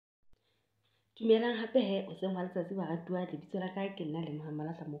Dumelang hape he o seng wa letsatsi ba ratuwa lebitso la kae ke nna le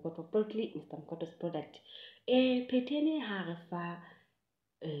Mohammad Mokoto proudly Mr. Mokoto's product. Phethene ha re fa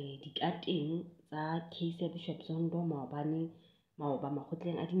dikateng tsa case ya Bishop Zondo maoba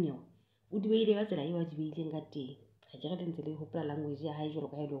makgotleng a dinyewe. O di beile ka tsela eo a di beileng ka teng. Ha ke re le ntse le hopola language ya hae jwalo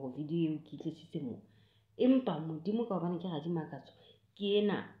ka ha ile go video ke tlisitse mo. Empa modimo ka hobane ke ga di makatso ke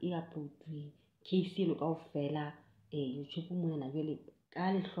ena e uploadwe case eno kaofela YouTube mona jwale ka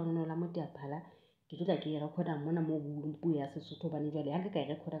lehlohonolo la moteaphala ke tla ke recorda mona mo puo ya Sesotho bane jwale ha ke ka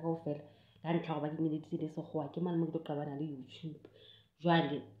e recorda kaofela ka ntlha go ba ke nyeleditse le sekgowa ke mane mo ke tlo qabana le YouTube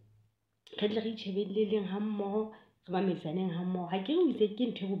jwale re tle re itjhebelleleng ha mmoho re mamedisaneng ha mmoho ha ke re o itse ke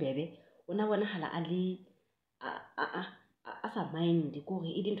ntho e bobebe ona bonahala a le a sa mind gore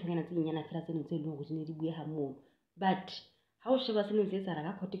e di nthonyana tse nyenyana fela tse ntse le go di ne di bue ha mmoho but ha o sheba se ntse etsa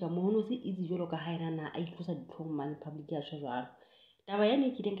ka khotika mo hono se easy jwalo ka ha ena a itlosa ditlhong man public ya tshwa jwalo taba ya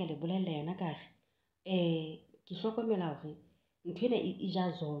ne ke deng ka le bolella yona ka re ke hlokomela hore ntho ena e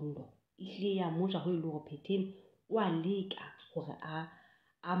ja Zondo ehlile ya moja ho ile go phetheng wa leka gore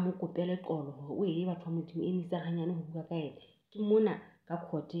a mo kopele qolo hore o ile batho ba modimo e mitsa hanyane ho bua ka ena ke mona ka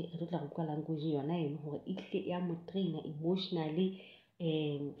court re tla go kwa language yona eno hore ehlile ya mo trainer emotionally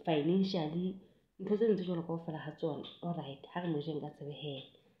financially ntho tse ntse jwalo kaofela ha tsona. All right ha re mo jeng ka tsebe he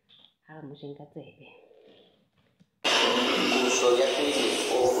ha re mo jeng ka tsebe so ya pele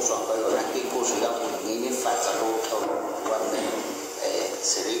o go ka yona ke koso ya go nyenyefatsa lo wa me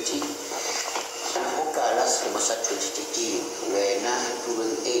seriti go kala se mo sa 2013 wena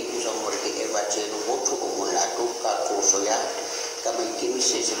tulong e usa mo re ke ba tseno go tlo o molato ka koso ya ka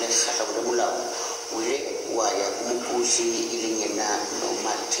maikemisetso le kgatla go le molao o ile wa ya mokosi e leng yena no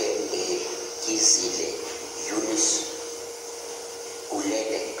mathembe ke sile Eunice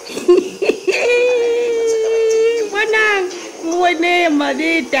ulele Buone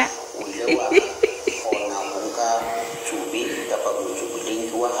madita.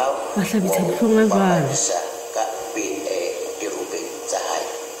 Mahlabisa dihlong a jwalo.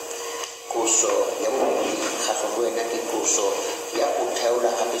 Koso ya mobili kgatlho go wena ke koso ya go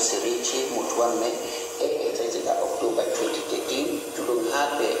theola gape seriti motho wa mme e tletse ka October 2013 tulong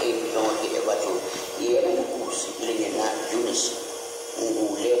gape e bitswang ke e batho yena mokosi e leng yena Eunice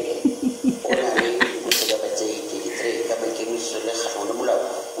ulele o na le mosebetsi ka maikemisetso le kgatlho le molao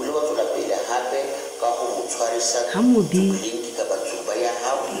o le wa tswela pele gape ka go mo tshwarisa link ka batsuba ya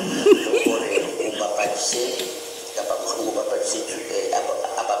hao le gore o bapadise kapa go bapadise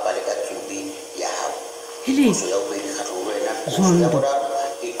a bapale ka tsubi ya hao koso ya bobedi kgatlho go wena koso ya boraro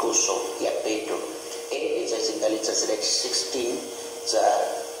ke koso ya peto e etsetseng ka letsatsi la 16 tsa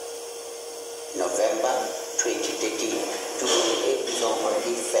November 2013 tulong e bitswang gore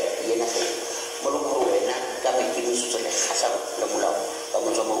ke yena mo lo go wena ka maikemisetso le kgatlha le molao ka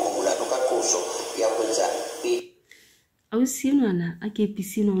motswamo o molato ka koso ya go etsa ausi enwana a ke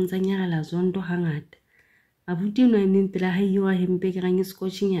pisino o ntsa nyagala Zondo hangata abuti enwa ene pela ha iwa hempe ke rang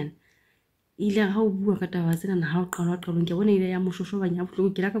scotchinyana ile ga o bua ka taba tsena na ha o qalwa qalong ke bona ile ya moshosho banya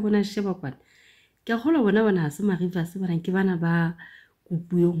botloko ke la ka bona sheba kwana ke gola bona ha se mariva se bana ke bana ba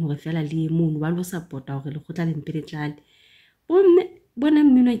kupuyo hore fela le mono ba lo supporta hore le gotla le mpele tlale bona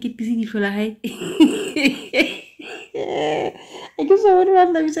mmino ke pisi di hlola hae ke so bona ba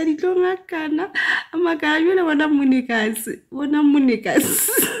tlabisa ditlong a kana a makala jwale bona monekasi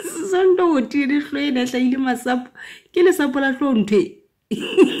Zondo o tile hloena hlaile masapo ke le sapo la hlonthe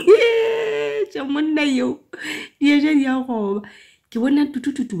tja monna yo di ja di a goba ke bona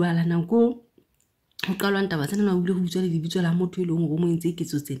tutututu bala nako o qalwa ntaba tsena na o ile go utswa le dibitso la motho ile go mo ntse ke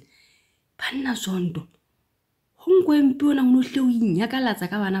tsotsene banna Zondo ho ngwe mpe ona o hle o inyakalatsa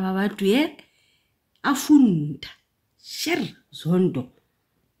ka bana ba batho a funta sher Zondo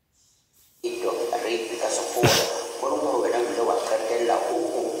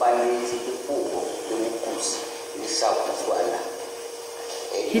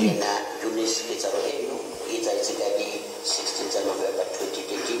Helena Eunice Letsaro eno e tsaitse ka di 16 November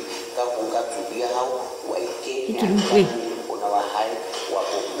 2013 ka go ka tsubi ya hao wa ikenya ona wa hae wa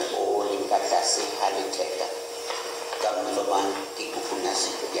bomme o le ka tlase ha le theta ka motsoman ke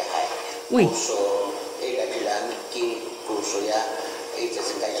kufunasi ya hae so e ka dilang ke puso ya e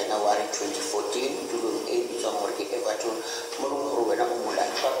tsaitse ka January 2014 tulong e bitswang gore ke Everton mo go wena o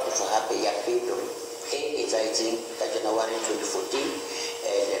molao ka puso hape ya peto e tsaitse ka January 2014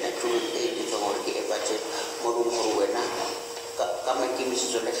 na tulong e bitswang gore ke Everton mo go wena ka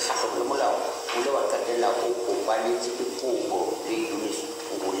maikemisetso le kgatlho le molao o le wa qetella o kopanetse dikobo le Eunice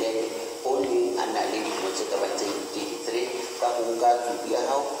Ngulele o neng a na le dilemo tse ka bang tse 33 ka go nka tsubi ya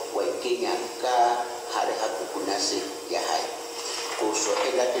hao wa ikenya ka hare ha kukunase ya hae Koso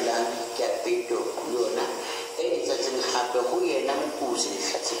e latelang ke a peto yona e tsatsing hape go yena mokosi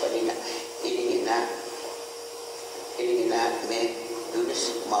lehlatsipa lena e le ena me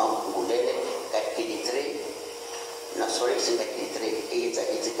Eunice Mangulele ka 23 no sorry singa 23 e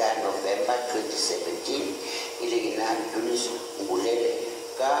ka November 2017 e le ena Eunice Ngulele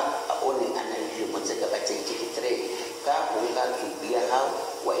ka o ne a na le dilemo tse ka ba tse 83 ka ho nka tsubia ha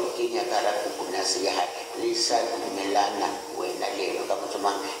wa ikenya ka ra kukunase ya hae le sa dumelana wena le yena ka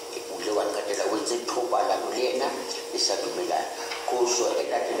motsoma ke bule wa katela o ntse thobalano le yena le sa dumelana Koso e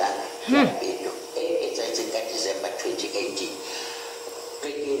latelang ya peto e etsahetseng ka December 2018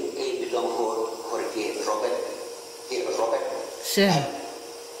 peking e bilong hore ke Robert sure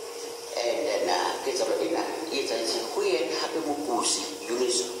and then ke tsalo ena e etsahetseng go yena hape mokosi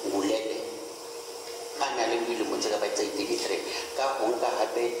Eunice Ngulele a na le dilemo tse ka ba tse 33 ka ho nka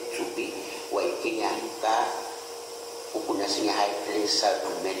hape tsubi wa ikenya ka kukunaseng ya hae le sa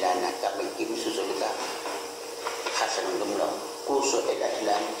dumelana ka maikemisetso le ka kgahlanong le molao Koso e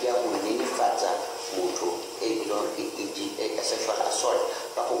latelang ke ya ho nyenyefatsa motho e bilong ke sexual assault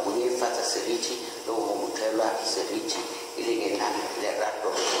ka ho nyenyefatsa seriti le ho mothelwa seriti e le ena Lerato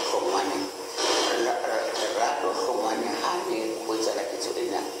Hlongwane ha ne ho etsala ketso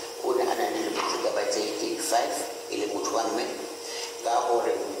ena o ne a na le dilemo tse ka ba tse 85 e le motho wa mme ka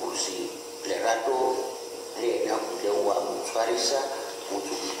hore mokosi Lerato le ena o ile wa mo tshwarisa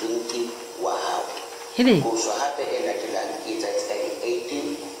motsotutunki wa hao Koso hape e latelang ke etsahetse ka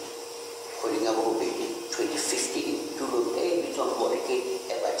 18 kgweding ya borobedi 2015 tulong e bitswang hore ke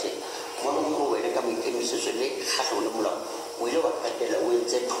Everton mono mo wena ka maikemisetso le kgahlano le molao o ile wa qetela o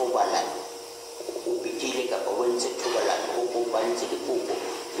entse thobalano o bitile kapa o entse thobalano o kopantse dikopo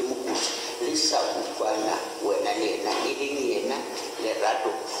le mokosi le sa utlwana wena le yena e leng yena Lerato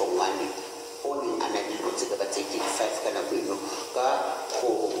Hlongwane o ne a na le dilemo tse ka ba tse 85 ka nako eno ka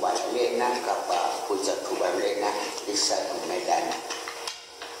go bala le yena kapa go etsa thobalano le yena le sa dumelana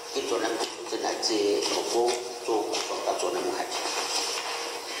ke tsona tsena tse go tswa ka tsona mohadi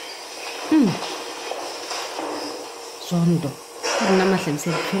Zondo nna mahlamse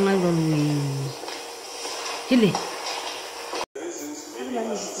diphonga jalo hele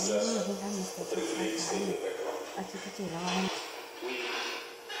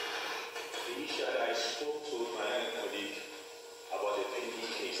Initially, I spoke to my colleague about the pending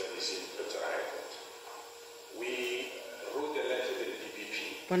case that is in Dr. High Court. We wrote a letter to the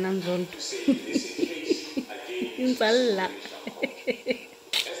DPP to say it is a case against the National Court.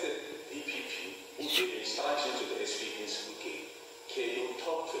 As the DPP, who gave instruction to the SP in Suke, can you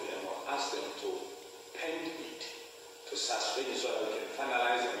talk to them or ask them to pend it, to suspend it so that we can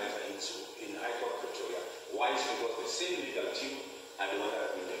finalize the matter in High Court Pretoria? Why? It's because the same legal team and the one that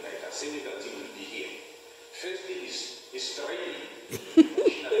will the matter, same legal team will be here. First thing is training,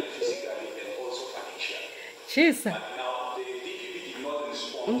 emotionally, physically, and also financially. But now the DPP did not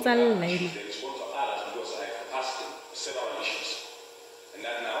respond to our issues, they respond to others because I have asked them several issues. And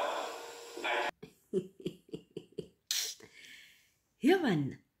that now,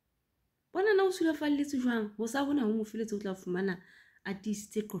 Heaven. Bona na o sula falletse jwang ho sa bona ho mo feletse o tla fumana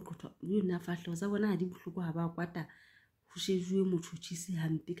artist qoqotho yo na fahlo sa bona ha di bohloko ha ba kwata ho shejuwe motjhotjisi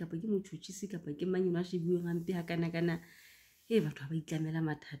hampe kapa ke motjhotjisi kapa ke manyona a shebuwe hampe ha kana batho ba itlamela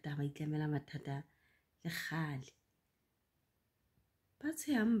mathata le khale ba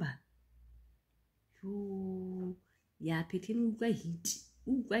tshehamba yo ya phethene utlwa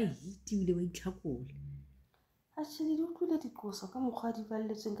hit ile ba itlhakola actually di utlwile diqoso ka mokgwa di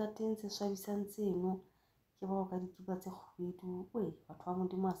balletsweng ka teng tse swabisang tseno ke ba ka dikipa tse kgwedu batho ba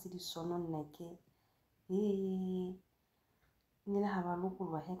modimo a se di sono nnake nne ha ba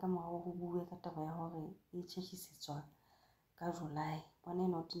lokolwa he ka morao ho bue ka taba ya hore e tshetsisetswa ka July bona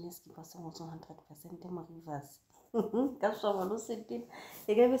not ne skipa se ngotsong 100% mo rivers ka swaba lo seteng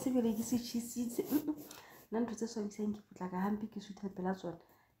e ka be se bile ke se tshitsitse nna ntho tse swabisang ke putla ka hampe ke sutha pela tsona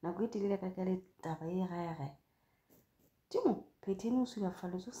nako e telele ka le taba e ra timo phethene o sula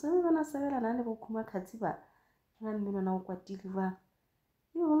falletso se bana sebela na le bokhuma khatsiba nna mmino na o kwatile ba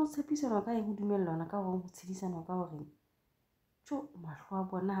e bona tshepisana ka e go dumellana ka go tshedisana ka gore tjo mahlo a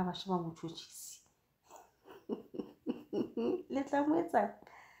bona ha ba sheba motjhotjisi le tla moetsa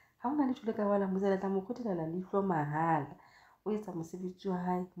ha ona le tshole ka bala mozela tla mo khothelela le ihlo mahala o etsa mosebetsi wa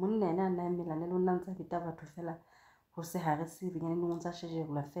hae monna ena na melane le nna ntsa beta batho fela ho se hare se benyane le ntsa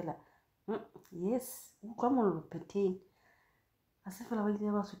shejelwa fela yes o tla mollo phethene a se fela ba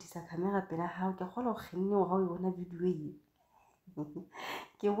ile ba sutisa camera pela hao ke kgola o kgenne o ha o bona video e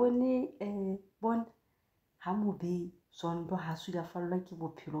ke bone bona ha mo be Zondo ha sula fallwa ke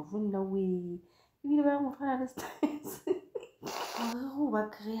bophelo vonna we ebile ba mo fana le stress Go ba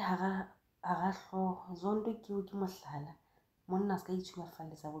kry hara hlooho Zondo ke mohlala monna se ka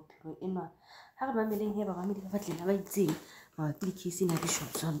itshubafalletsa bophelo enwa ha re mameleng he ba mamedi ba batlena ba itseng mabapi le case ena ya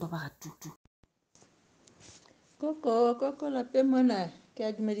Bishop Zondo ba Ratutu. Koko lapeng mona ke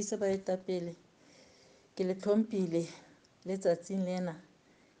a dumedisa baetapele, ke le tlhompile letsatsing lena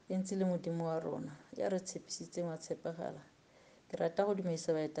e ntse le modimo wa rona ya re tshepisitseng wa tshepagala. Ke rata go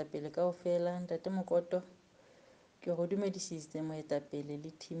dumedisa baetapele kaofela. Ntate Mokoto ke go dumedisitse moetapele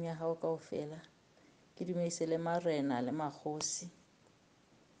le team ya hao kaofela. Ke dumedise le marena le magosi,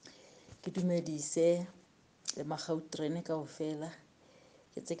 ke dumedise le magautrene kaofela,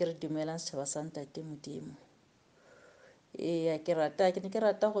 ke tse ke re dumelang setšhaba sa Ntate Modimo. Ke ne ke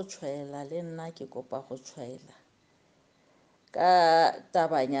rata go tshwaela le nna ke kopa go tshwaela ka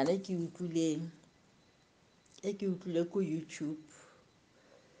tabanyana e ke utlwile ko YouTube.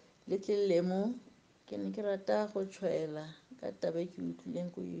 Le tlelemo ke ne ke rata go tshwaela ka taba e ke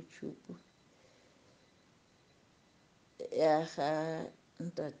utlwileng ko YouTube ya ga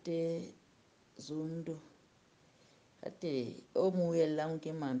Ntate Zondo gate o mo elang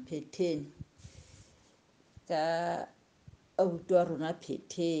ke Phetheni ka auto wa rona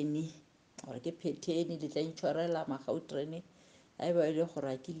Phetheni gore ke Phetheni le tla intshwarela magautrene ha e ba ile gore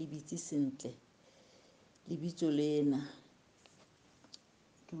a ke lebitse sentle lebitso lena.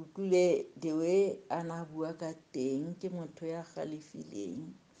 Ke utlwile the way a na bua ka teng ke motho ya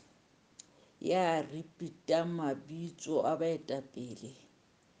galefileng ya repeat-ang mabitso a baetapele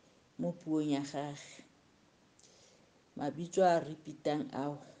mo puong ya gage. Mabitso a repeat-ang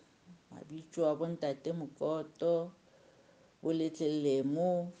ao mabitso a Bontate Mokoto, bo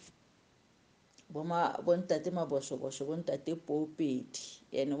Letlelemo, Bontate Mabosoboso, Bontate Popedi,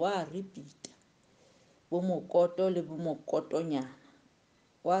 ene wa repeat-a bo Mokoto le bo Mokotonyana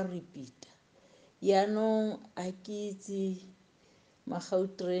wa repeat-a. Yaanong a ke itse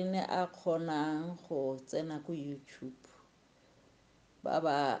magautrene a kgonang go tsena ko YouTube ba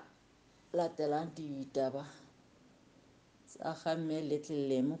ba latelang ditaba tsa ga mme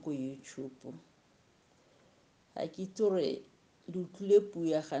Letlelemo ko YouTube. Ha ke itse gore le utlwile puo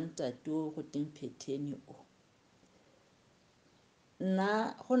ya ga ntate o go teng Phetheni o.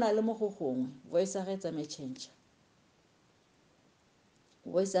 Nna go na le mo go gongwe voice ya ga e tsamaya change,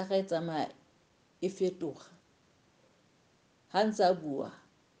 voice ya ga e tsamaya e fetoga ha ntse a bua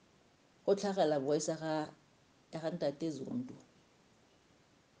go tlhagela voice ya ga Ntate Zondo,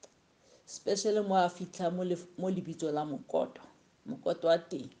 especially mo a fitlha mo lebitso la Mokoto wa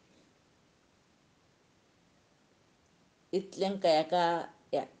teng e tlenka ya ka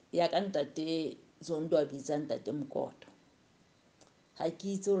Ntate Zondo a bitsa Ntate Mokoto. Ha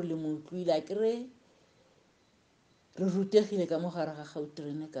ke itse gore le mo utlwile a kere re rutegile ka mo gare ga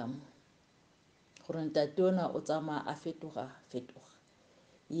gautrene ka mo gore ntate ona o tsamaya a fetoga.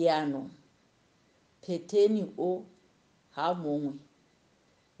 Yaanong Phetheni o ha mongwe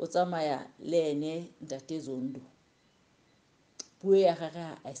o tsamaya le ene Ntate Zondo, puo ya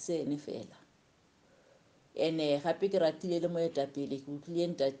gage a se ene fela. Ene gape ke ratile le moetapele ke utlwile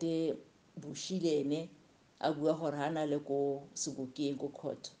Ntate Bushi le ene a bua gore ha na le ko Sebokeng ko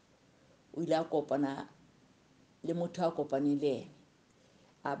court o ile a kopana le motho a kopaneng le ene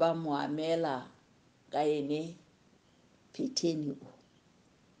a ba mo amela ka ene Phetheni o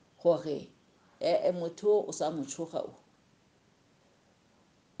gore motho o sa mo tshoga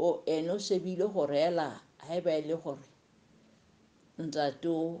o ene o shebile gore ela ha e ba ile gore ntate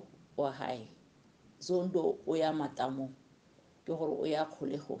wa hae Zondo o ya matamong ke gore o ya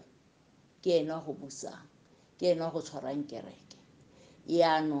kgolegong ke ene wa go busang, ke ene wa go tshwarang kereke.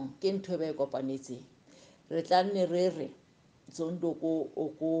 Yaanong ke ntho e ba e kopanetseng. Re tla nne re re Zondo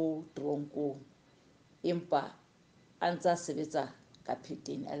ko tronkong empa a ntse a sebetsa ka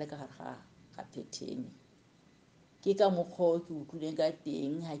Phetheni a le ka gare ga Phetheni. Ke ka mokgwa o ke utlwileng ka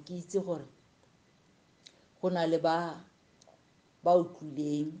teng. Ha ke itse gore go na le ba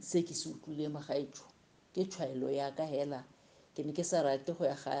utlwileng se ke se utlwileng magaetsho ke tshwaelo ya ka hela. Ke ne ke sa rate go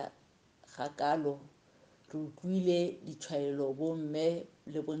ya ga kalo. Re utlwile ditshwaelo bo mme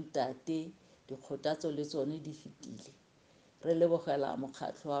le bontate, dikgothatso le tsone di fetile. Re lebogela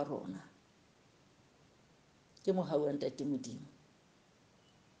mokgatlho wa rona ke mogau wa Ntate Modimo.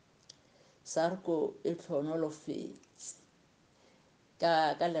 Sarko e tlhonolofetse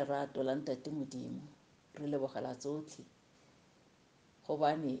ka lerato la Ntate Modimo. Re lebogela tsotlhe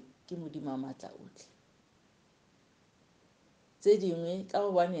gobane ke Modimo a maatla otlhe. Tse dingwe ka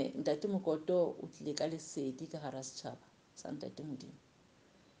gobane Ntate Mokoto o tlile ka lesedi ka gara setšhaba sa Ntate Modimo,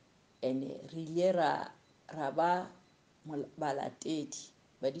 ene re ile ra ba balatedi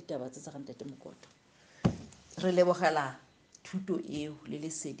ba ditaba tse tsa ga Ntate Mokoto. Re lebogela thuto eo le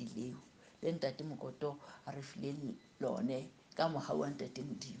lesedi leo le ntate Mokoto a re fileng lone ka mogau wa ntate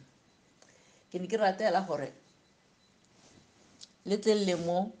Modimo. Ke ne ke ratela gore le tlelle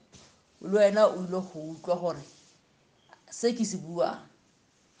mo le wena o ile go utlwa gore se ke se buang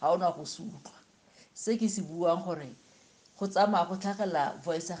ga ona go se utlwa, se ke se buang gore go tsamaya go tlhagela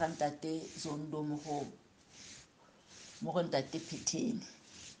voice ga ntate Zondo mo go ntate Phetheni,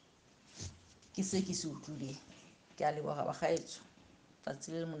 ke se ke se utlwileng. Ke a leboga bagaetsho,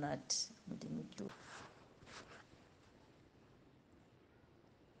 tsatsi le monate, Modimo ke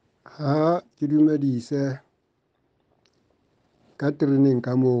ha ke dumedise ka tereneng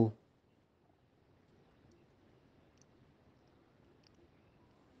ka moo.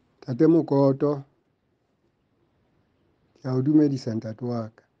 Tate Mokoto, ke a o dumedisa ntate wa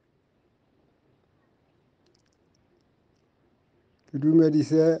ka. Ke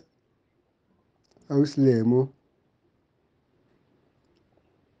dumedise ausi Lemo.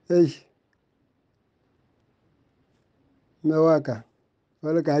 Mme wa ka,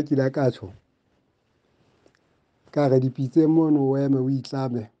 jwale ka ha ke ile ka tjho ka re dipitseng mono o eme o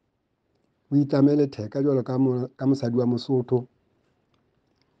itlame letheka jwalo ka mosadi wa Mosotho.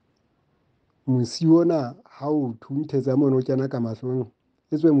 Mosi ona ha o thunthetsa mono o kena ka mahlong,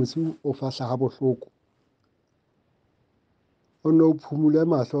 e tswe mosi o fahla ha bohloko. O no phumule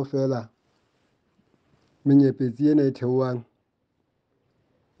mahlo fela, menyepetsi ena e theohang,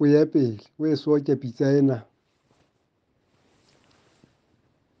 o ye pele o e soke pitsa ena.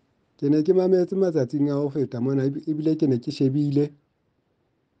 Ke ne ke mametse matsatsing a ho feta mona, ebile ke ne ke shebile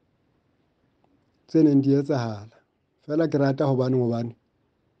tse neng di etsahala. Fela ke rata hobane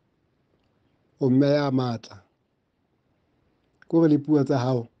o mmeya matla, ke hore le puo tsa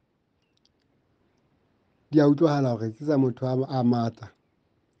hao di a utlwahala hore ke tsa motho a matla.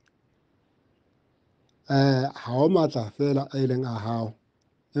 Ha o matla fela a ileng a hao,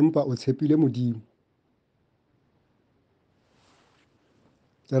 empa o tshepile Modimo.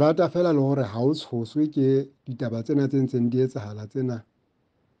 Ke rata fela le hore ha o tshoswe ke ditaba tsena tse ntseng di etsahala tsena.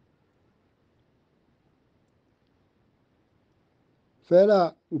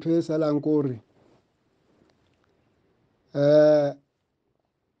 Fela ntho e salang ke hore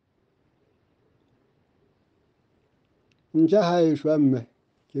ntja ha e shwa mme,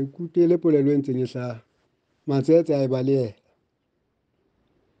 ke kutele polelo e ntseng e hlaha, matsetse a e balehela.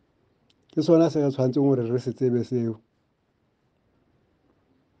 Ke sona se re tshwanetseng hore re se tsebe seo.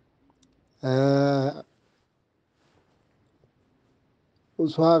 O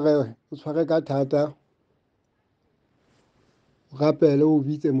tshware ka thata, o rapele o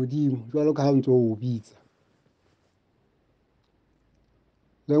bitse Modimo jwalo ka ha o ntso o bitsa.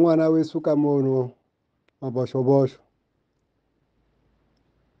 Le ngwana weso ka mono Mabosho-bosho,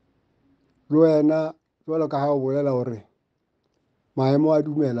 le wena jwalo ka ha o bolela hore maemo a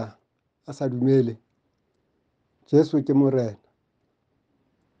dumela a sa dumele, Jeso ke morena.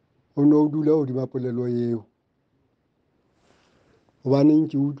 O no dule hodima polelo eo, hobaneng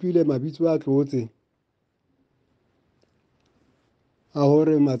ke utlwile mabitso a tlotse a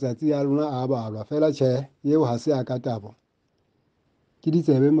hore matsatsi a lona a balwa. Fela tjhe, eo ha se a ka taba, ke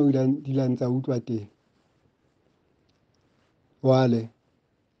ditsebe moo di leng tsa utlwa teng. Jwale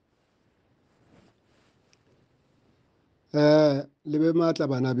le be matla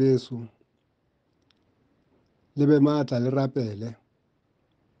bana beso, le be matla le rapele.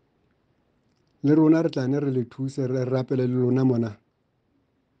 Le rona re tlane re le thuse, re rapele le lona mona,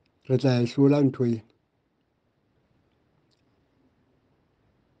 re tla e hlola ntho ena.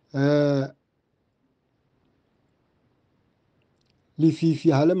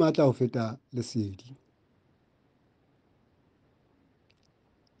 Lefifi ha le matla ho feta lesedi.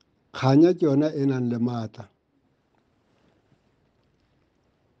 Kganya ke yona e nang le matla.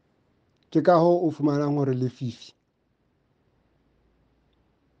 Ke ka hoo o fumanang hore lefifi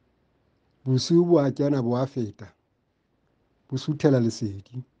bosiu bo a kena bo a feta, bo suthela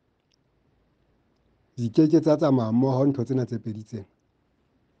lesedi. Di keke tsa tsamaya mmoho ntho tsena tse pedi tsena.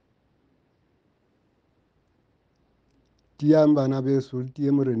 Tiang bana beso, le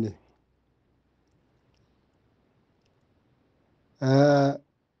tie moreneng.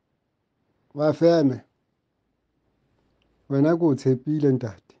 Bafeme, wena ke o tshepile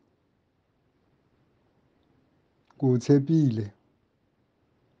ntate, ke o tshepile.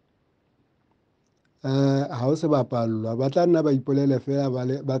 Ha o se bapallwa, ba tla nna ba ipolele fela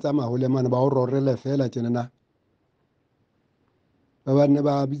ba tsamaya hole mane, ba o rorele fela tjenana. Ba banne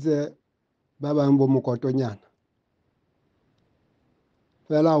ba bitse ba bang bo Mokotonyana.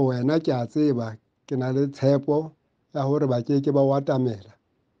 Fela wena ke a tseba, ke na le tshepo ya hore ba keke ba o atamela.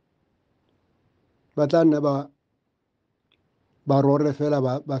 Ba tla nna ba rore fela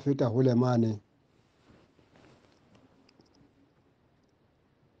ba feta hole mane.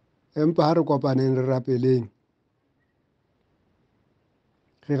 Empa ha re kopaneng re rapeleng,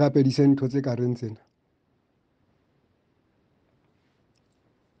 re rapedise ntho tse ka reng tsena.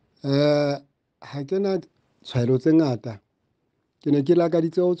 Ha ke na tshwaelo tse ngata, ke ne ke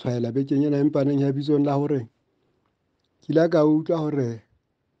lakaditse ho tshwaela bekeng ena empaneng ya bitsong la hore ke ile ka utlwa hore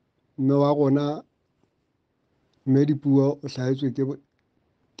mme wa rona, mme Dipuo o hlahetswe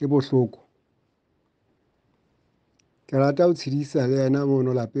ke bohloko. Ke rata ho tshedisa le yena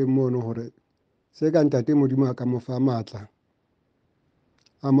mono lapeng mono hore se ka ntate Modimo a ka mo fa matla,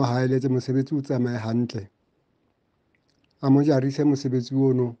 a mo haeletse mosebetsi o tsamaye hantle, a mo jarise mosebetsi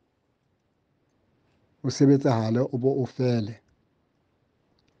ono o sebetsahale o bo o fele.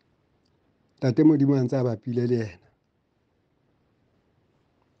 Ntate Modimo a ntse a bapile le yena.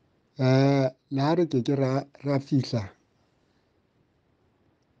 Le ha re ke ra fihla,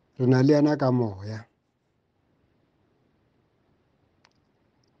 re na le yena ka moya.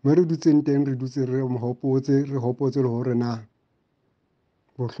 Moo re dutseng teng re dutse re hopotse le hore na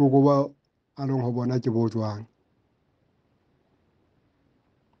bohloko ba a leng ho bona ke bo jwang.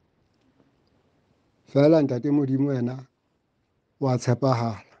 Feela ntate Modimo yena wa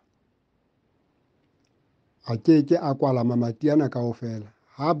tshepahala. A ke a kwala mamati ana kaofela.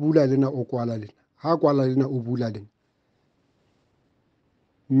 Ha bula lena o kwala lena, ha kwala lena o bula lena.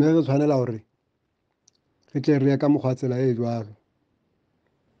 Mme re tshwanela hore re tle re ye ka mokgwa tsela e jwalo.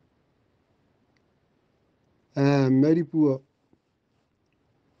 Mme Dipuo,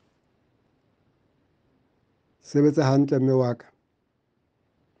 sebetsa hantle mme wa ka.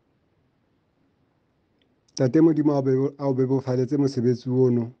 Ntate Modimo a o bebofaletse mosebetsi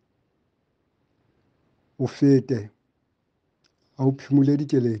ono, o fete, a o phimole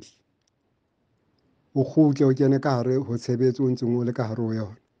dikeledi, o kgutle o kene ka hare ho tshebetso o ntseng o le ka hare ho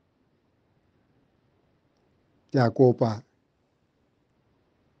yona. Ke a kopa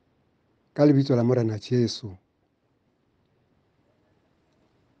ka lebitso la Morena Jesu,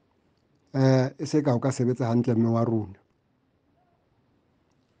 e se ka o ka sebetsa hantle mme wa rona.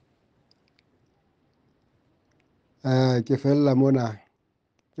 Ke fella mona,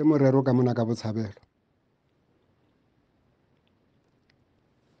 ke morero ka mona ka Botshabelo.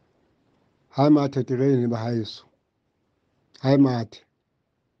 Ha mathe terene ba haeso, ha mathe.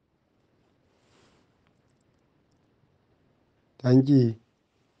 Thank you.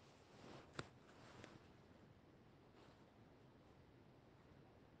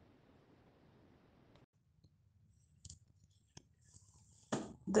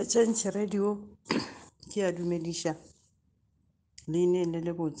 The Change Radio ke a dumediša leineng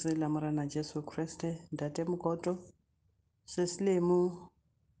le botse la Morena Jesu Kriste, Ntate Mokoto, Seslemo,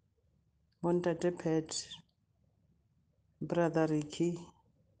 Bontate Pet, Brother Ricky,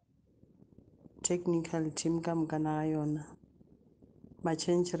 technical team ka moka na yona, ma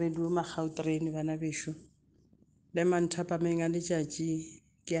Change Radio Magautrain bana bešo, le manthapameng a letšatši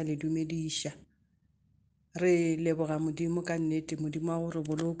ke a le dumediša. Re leboga Modimo ka nnete, Modimo a go re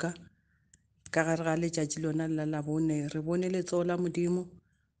boloka ka gare ga letšatši lona la Labone. Re bone letsogo la Modimo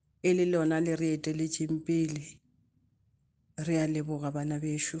e le lona le re eteletšeng pele. Re a leboga bana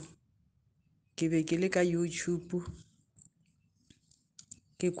bešo. Ke be ke le ka YouTube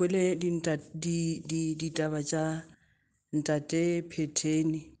ke kwele ditaba tša Ntate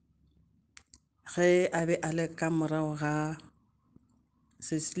Phetheni ge a be a le ka morago ga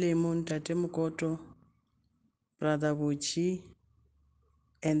Seslemo, Ntate Mokoto, Brother Bochi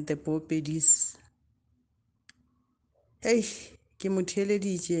and the Popedis. Hey, ke mo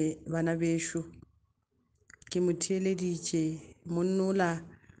theeleditše bana bešo, ke mo theeleditše. Monnola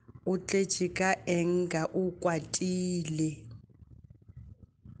o tletše ka enka, o kwatile,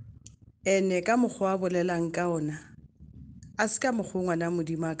 ene ka mokgwa a bolelang ka ona a se ka mokgwa ngwana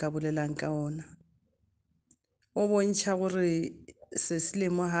Modimo a ka bolelang ka ona. O bontšha gore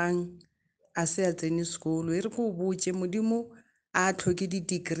Seslemo hang a se a tsene sekolo. E re ko botše, Modimo a tlhoke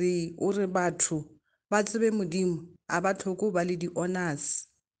di-degree, o re batho ba tsebe Modimo a ba tlhoke o ba le di-honors.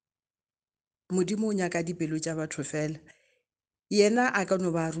 Modimo o nyaka dipelo tša batho fela. Yena a ka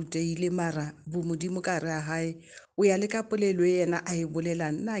no ba ruteile, mara bo Modimo ka re a hae o ya le ka polelo yena a e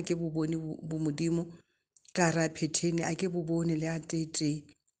bolelang. Nna a ke bo bone bo Modimo ka ra Phetheni, a ke bo bone le a tete.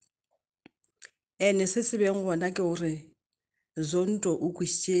 Ene se se beng gona ke gore Zondo o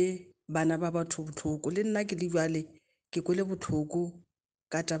kwisitše bana ba batho botlhoko. Le nna ke le bjale ke kwele botlhoko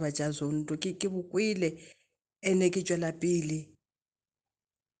ka taba tša Zondo, ke bo kwele ene ke tšwela pele.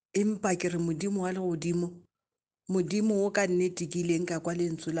 Empa ke re Modimo wa legodimo, Modimo o ka nnete ke ileng ka kwa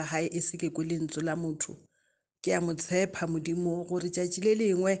lentswe la hae e se ke kwe lentswe la motho. ke a mo tshepa modimo gore tšatši le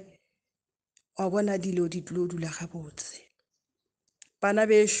lengwe wa bona dilo di tlo dula gabotse. Bana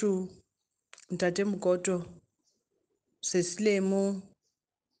bešo, ntate Mokoto, Sesilemo,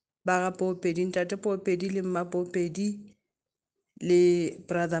 ba ga Popedi, ntate Popedi le mma Popedi le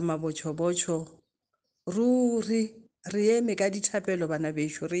brother Mabotšho-botšho, ruri re eme ka dithapelo bana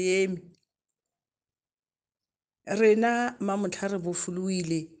bešo, re eme. Rena mamotlha re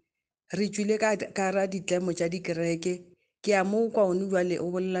bofoloile, re tšwile ka ra ditlemo tša dikereke, ke a mo kwa one jwale o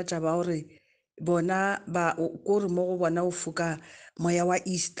bolela taba gore bona kore mo go bona o foka moya wa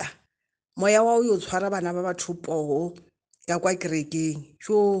Easter, moya wa o yo tshwara bana ba batho poo ka kwa kerekeng.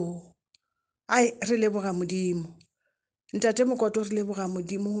 Ai re leboga modimo, ntate Mokoto, re leboga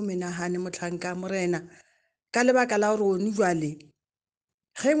modimo go menagane motlhanka morena ka lebaka la gore one jwale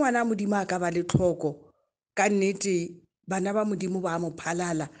ge ngwana modimo a ka ba le tlhoko ka nnete bana ba modimo ba mo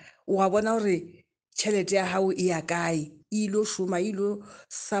phalala, wa bona gore tšhelete ya hao e ya kae, ilo šoma, ilo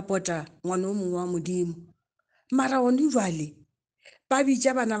support-a ngwana o mongwe wa modimo. Mara one jwale ba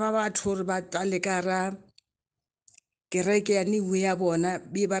bitša bana ba batho gore ba tlale ka ra kereke ya newe ya bona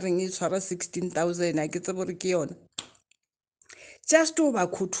be ba reng e tshwara 16,000, a ke tsebe gore ke yona, just o ba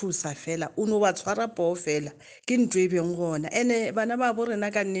khuthusa fela, o no ba tshwara poo fela, ke ntho e beng gona. Ene bana ba bo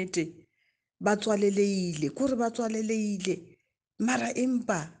rena ka nnete ba tswaleleile, kore ba tswaleleile, mara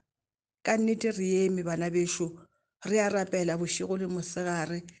empa ka nnete re eme bana bešo, re a rapela bošego le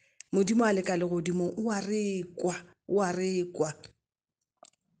mosegare, modimo a le ka legodimo o a rekwa, o a rekwa.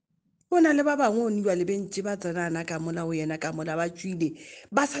 Go na le ba bangwe one jwale bentše ba tsenana ka mola o yena ka mola ba tšwile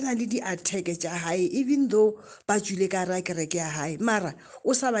ba sana le di-attack tša hae, even though ba tšwile ka ra kereke ya hae, mara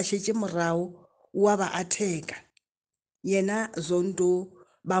o sa ba šetše morago wa ba attacka yena Zondo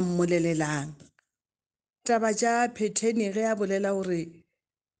ba mmolelelang. Taba tša Phetheni ge a bolela gore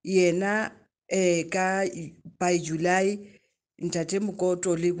yena ka by July ntate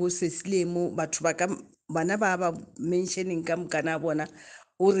Mokoto le bo Sesilemo batho ba ka bana ba ba mentioning ka mokana bona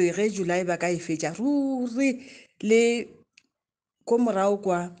gore ge July ba ka e fetša ruri le ko morago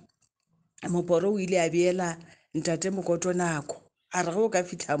kwa Moporo o ile a beela ntate Mokoto nako a re ge o ka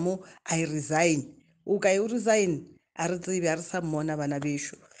fitlha mo a e resign, o ka e resign a re tsebe a re sa mmona bana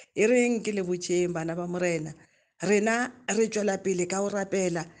bešo. E reng ke le botšeng bana ba morena, rena re tšwela pele ka o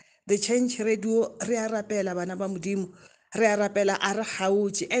rapela the change radio, re a rapela bana ba modimo, re a rapela a re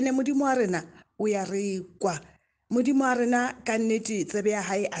kgaotše, ene modimo wa rena o ya rekwa, modimo wa rena ka nnete tsebe ya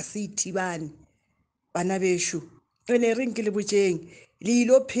hae a se ithibane bana bešo. Ene reng ke le botšeng, le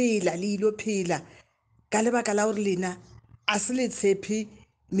ilo phela ka lebaka la gore lena a se le tshepe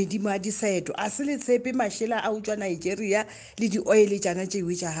medimo a diseto, a se le tshepe mašela a utswa Nigeria le di-oil tšana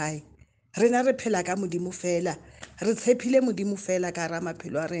tšewe tša hae. Rena re phela ka modimo fela, re tshepile modimo fela ka ra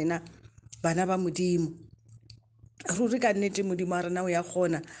maphelo a rena bana ba modimo. Ruri ka nnete modimo wa rena o ya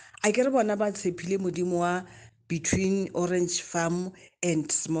kgona, a ke re bona ba tshepile modimo wa between Orange Farm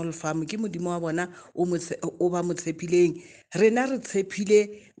and Small Farm, ke modimo wa bona o ba mo tshepileng. Rena re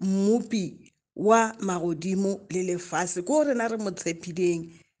tshepile mmupi wa magodimo le lefase, ko rena re mo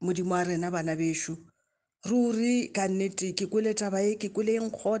tshepileng modimo wa rena bana bešo. Ruri ka nnete ke kwele taba e, ke kwele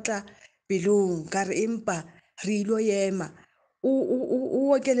nkgotla pelong ka re empa re ilo ema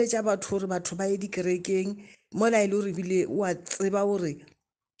o okeletša batho gore batho ba ye dikerekeng mola e le gore bile o a tseba gore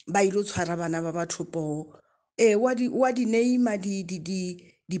ba ilo tshwara bana ba batho poo. Wa di name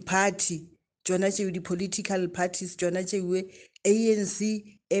di-party tšona tšeo di-political parties tšona tšewe ANC,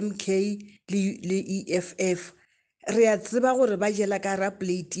 MK le EFF, re a tseba gore ba jela ka ra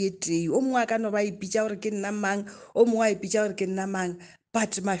plate ye tee, o mongwe a ka no ba ipitša gore ke nna mang, o mongwe a ipitša gore ke nna mang,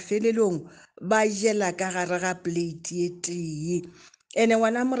 but mafelelong ba jela ka gare ga plate ye tee. Ene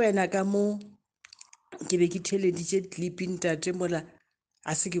ngwana morena ka mo ke be ke theleditše clipping tate mola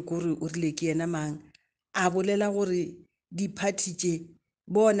a se ke kore o rile ke yena mang, a bolela gore di-party tše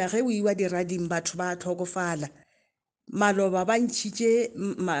bona ge o iwa dirading batho ba tlhokofala, maloba ba ntšhitše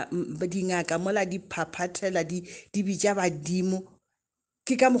dingaka mola di phaphathela di bitša badimo,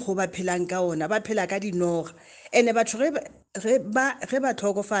 ke ka mokgwa ba phelang ka ona, ba phela ka dinoga. Ene batho ge ba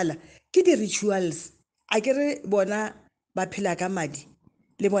tlhokofala ke di-rituals, a ke re bona ba phela ka madi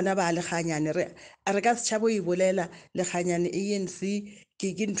le bona ba lekganyane, re ka setšhabo e bolela lekganyane ANC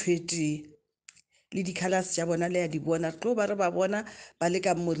ke ntho e tee le di-colors tša bona le ya di bona, re tlo ba re ba bona ba le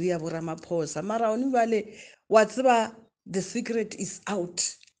ka moria bo Ramaphosa, mara one jwale wa tseba the secret is out.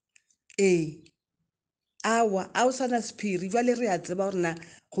 Awa a o sana sephiri jwale re a tseba gore na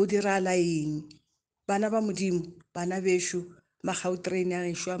go dirala eng bana ba modimo bana bešo magautrain a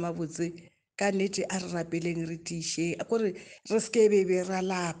gešo a mabotse ka nnete a re rapeleng re tiišeng a kore re seke bebe ra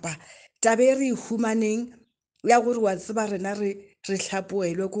lapa tabe e re e humaneng ya gore wa tseba rena re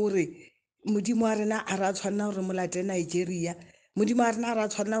hlapoelwe ke gore modimo wa rena a re a tshwanela gore molate Nigeria, modimo wa rena a re a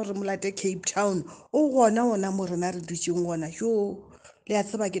tshwanela gore molate Cape Town, o gona ona mo rena re dutšeng gona. Jo, le a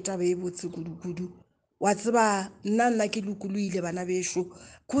tseba ke taba e botse kudu-kudu. Wa tseba nna ke lokolohile bana bešo,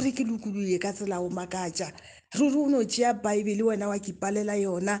 kore ke lokolohile ka tsela o makatša. Ruri o no tšea baebele wena wa kipalela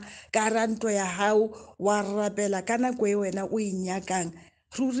yona ka ra ntlo ya hao wa rapela ka nako e wena o e nyakang.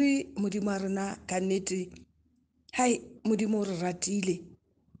 Ruri modimo wa rena ka nnete, hai modimo o re ratile,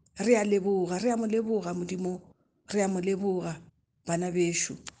 re a leboga, re a mo leboga modimo, re a mo leboga bana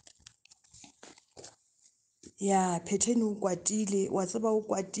bešo. Ya phethene o kwatile, wa tseba o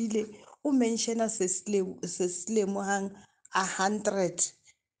kwatile, o mentiona se selemo hang 100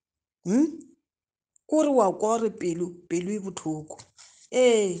 kore wa kwa gore pelo e bothoko.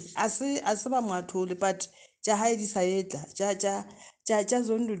 A se ba moathole but tša hae di sa etla, tša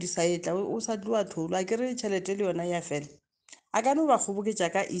Zondo di sa etla, o sa tlo wa tholo. A kere tšhelete le yona ya fela, a ka no ba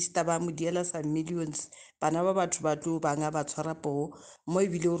kgoboketša ka Easter ba mo diela some millions, bana ba batho ba tlo banga ba tshwara poo mo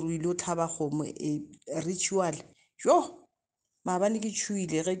ebile o ile o tlhaba kgomo ritual. Jo, maabane ke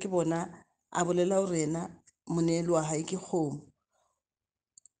tšhuile ge ke bona a bolela gore yena moneelo wa hae ke kgomo.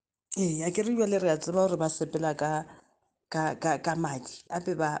 A ke re bjale re a tseba gore ba sepela ka madi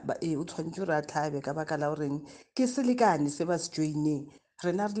ape o tshwanetse gore a tlhabe ka baka la goreng ke selekane se ba se joineng.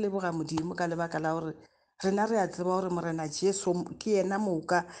 Rena re leboga modimo ka lebaka la gore rena re a tseba gore morena Jesu ke yena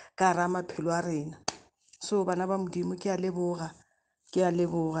moka ka gara maphelo a rena. So bana ba modimo ke a leboga,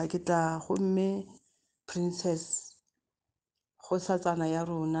 ke tla gomme Princess kgosatsana ya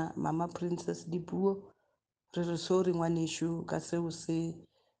rona Mama Princess Dipuo, re re sorry ngwanešo ka seo se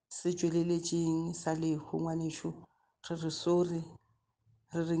tšweleletšeng sa lehu ngwanešo, re re sorry,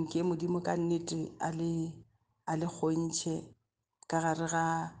 re re nke modimo ka nnete a le kgontšhe ka gare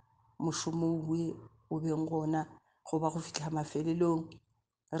ga mošomo o beng gona goba go fitlha mafelelong.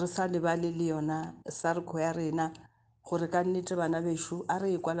 Re sa lebale le yona sarko ya rena gore ka nnete bana bešo a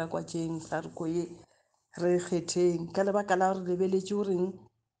re ekwalakwatšeng sarko ye re kgetheng ka lebaka la gore lebeletše goreng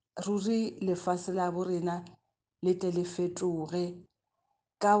ruri lefase la bo rena le tle le fetoge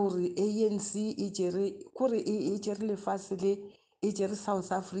ka gore ANC e tšere lefase le, e tšere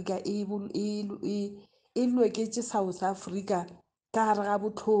South Africa e loketše South Africa ka gare ga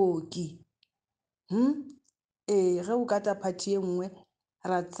bohloki. Ge o kata party e nngwe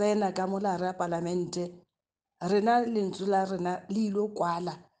ra tsena ka molare ya palamente, rena lentswe la rena le ilo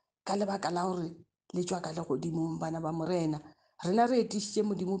kwala ka lebaka la gore le tšwa ka legodimong bana ba morena. Rena re etišitše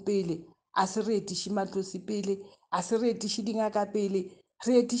modimo pele, a se re etiše matlosi pele, a se re etiše dingaka pele,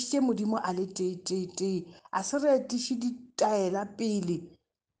 re etišitše modimo a le tee, a se re etiše ditaela pele,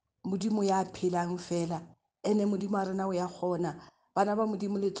 modimo ya phelang fela. Ene modimo a rena o ya kgona bana ba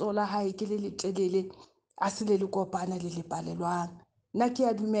modimo, letsogo la hae ke le letelele, a se le kopana le le palelwang. Nna ke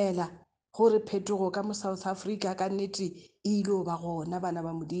a dumela gore phetogo ka mo South Africa ka nnete e ilo ba gona bana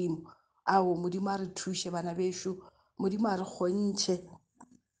ba modimo. Ao modimo a re thuše bana bešo, modimo a re kgontšhe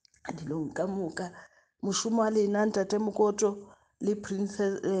dilong ka moka. Mošomo wa lena ntate Mokoto le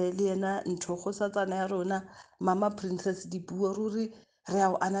Princess le yena ntho kgosatsana ya rona Mama Princess Dipuo, ruri re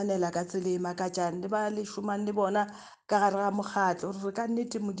a o ananela ka tsela e makatšane le ba le šomang le bona ka gare ga mokgatlo, re ka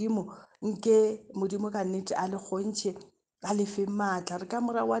nnete modimo nke modimo ka nnete a le kgontšhe, a le fe maatla. Re ka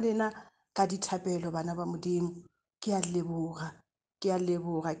morago wa lena ka dithapelo bana ba modimo. Ke a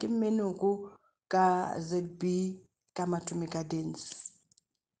leboga ke Mmenoko ka ZB ka Matume Gardens.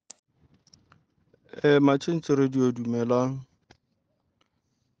 Matšhentšhe radio dumelang,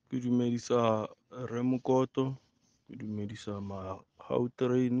 ke dumedisa Remokoto, ke dumedisa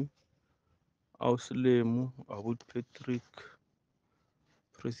Mahautrain, Auslemo, Abut Patrick,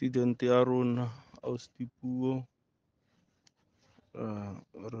 President ya rona Ausdipuo,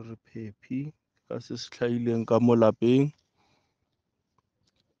 re re Phephi ka se se hlaileng ka mo lapeng.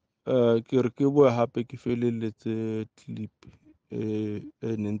 Ke re ke boe hape ke feleletse clip e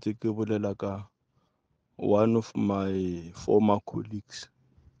ne ntse ke bolela ka one of my former colleagues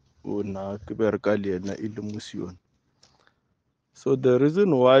o na ke bereka le yena e le mosion. So the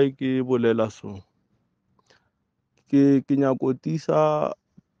reason why ke bolela so ke nyako tisa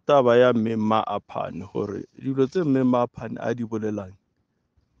taba ya mme Maaphane gore dilo tse mme Maaphane a di bolelang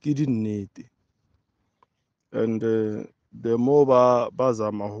ke di nnete, and the more ba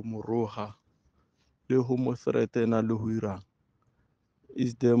zama ho moroga le ho mo threatena le ho irang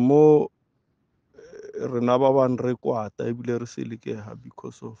is the more rena ba bang re kwata ebile re selekeha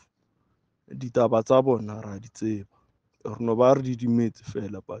because of ditaba tsa bona ra di tseba, re no ba re didimetse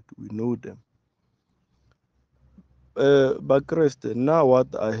fela but we know them. Ba Kreste, now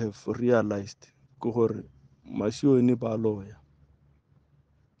what I have realized ke gore masione ba loya,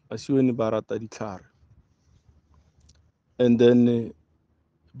 masione ba rata ditlhare, and then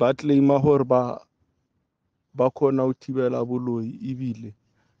ba claima hore ba khona ho thibela boloi ebile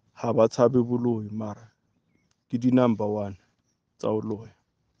ha ba tshabe boloi, mara ke di number 1 tsa ho loya.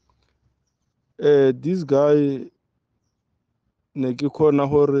 This guy ne ke khona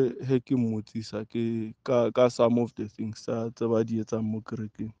hore he ke mmotsisa ke ka some of the things tse ba di etsang mo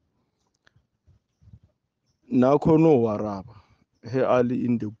kerekeng, na khona ho araba he a le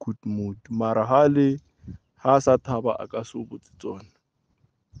in the good mood, mara ha sa thaba a ka se o botse tsona.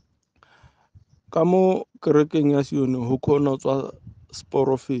 Ka mo kerekeng ya Sione ho khona tswa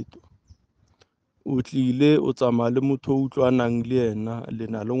sporofeto, o tlile o tsamaya le motho o utlwanang le yena, le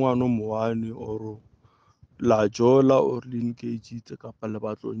na le ngwana o moane or la jola or le engagitse kapa le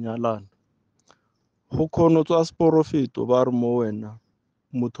batlo nyalana, ho khona tswa sporofeto ba re mo wena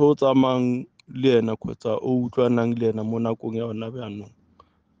motho o tsamayang le yena kgotsa o utlwanang le yena mo nakong ya ona bjanong,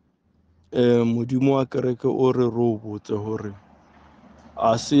 modimo wa kereke o re o botse hore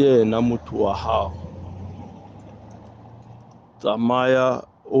a se yena motho wa hao, tsamaya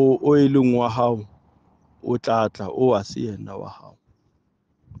o e leng wa hao o tlatla o a se yena wa hao.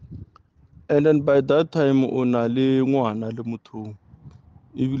 And then by that time o na le ngwana le motho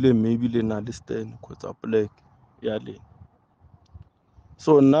ebile maybe le na le stand kgotsa black ya le.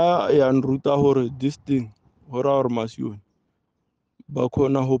 So na ya nruta hore this thing hore hore masione ba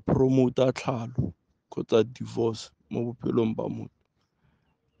khona ho promota tlhalo kgotsa divorce mo bophelong ba motho.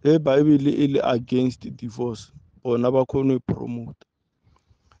 He Bible e le against divorce, bona ba khona ho promota.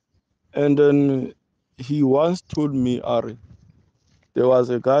 And then he once told me, Ari, there was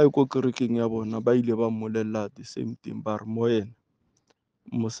a guy ko kerekeng ya bona ba ile ba mmolella the same thing, ba re mo yena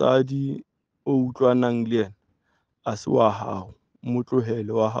mosadi o utlwanang le yena a se wa hao, mo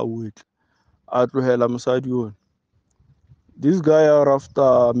tlohele wa hao wetle, a tlohela mosadi ona. This guy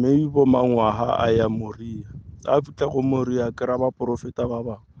after maybe bo mangwaha a ya Moria, a fitla go Moria kry-a ba profeta ba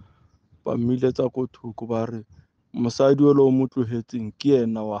bang ba mmiletsa ko thoko ba re mosadi o le o mo tlohetseng ke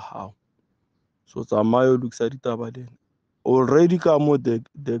yena wa hao, so tsamaya o lokisa ditaba le ena. Already ka mo the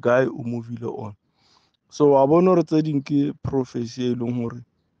guy o movile on. So wa bona hore tse ding ke prophecy e leng hore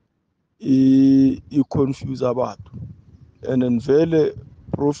e confuse batho, and then vele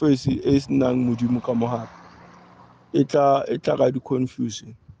prophecy e senang modimo ka mohara e tla ka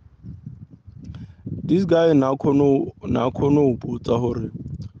di-confusion. This guy na khona ho botsa hore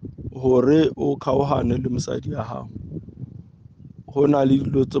o kgaogane le mosadi ya hao ho na le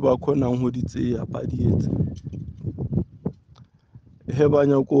dilo tse ba khonang ho di tseya ba di etse. He ba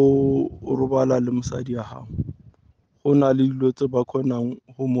nyako o robala le mosadi ya hao ho na le dilo tse ba khonang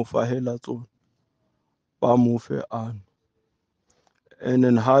ho mo fahela tsona ba mo fe ano, and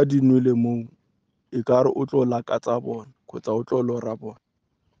then ha di nwele moo e ka re o tlo lakatsa bona kgotsa o tlo lora bona,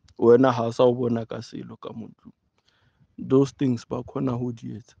 wena ha sa o bona ka selo ka motho. Those things ba khona ho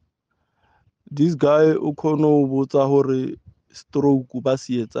di etsa. This guy o khona ho botsa hore stroke ba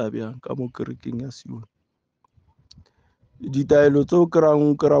se etsa bjang ka mo kerekeng ya Sione. Ditaelo tse o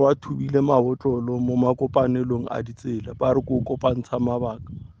kry-ang ba thubile mabotlolo mo makopanelong a ditsela ba re ko kopantsha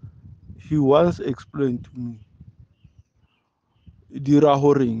mabaka. He once explained to me dira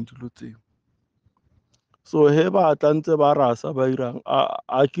horeng dilo tseo. So he ba tla ntse ba rasa ba irang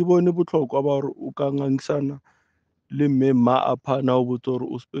a ke bone botlhokwa ba hore o ka ngangisana le mme mma a phana o botsa hore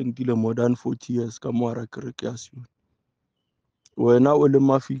o spendile more than 40 years ka moara kereke ya Sione, wena o le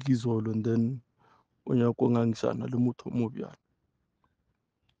mafikizolo, and then o nyako ngangisana le motho mo bjana.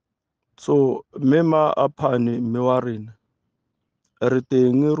 So mme ma a phane mme wa rena re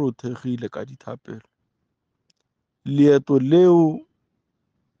teng re o thegile ka dithapelo, leeto leo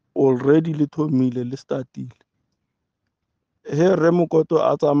already le thomile le startile. He re mokoto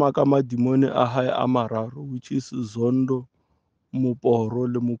a tsamaya ka madimone a hae a mararo, which is Zondo,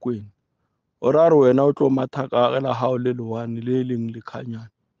 Moporo le Mokwena, o ra re wena o tlo mathaka la hao le le le leng le khanyana.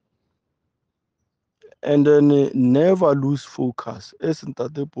 And then never lose focus, as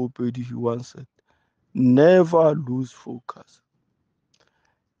Ntate Popedi he once said, never lose focus.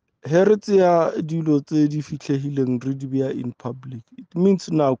 He re tseya dilo tse di fitlhegileng re di beya in public, it means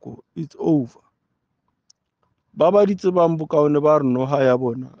nako it's over. Ba ba di tsebang bokaone ba re noha ya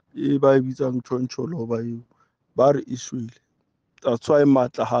bona e ba e bitsang tshwantsholo ba eo ba re e swele. That's why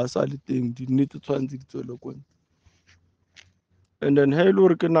matla ha sa le teng, di nnete tshwantse di tswele ko ntle. And then he le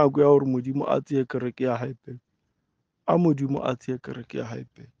hore ke nako ya hore modimo a tseye kereke ya hae back, a modimo a tseye kereke ya hae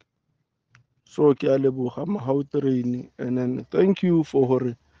back. So ke a leboga Mahauterene, and then thank you for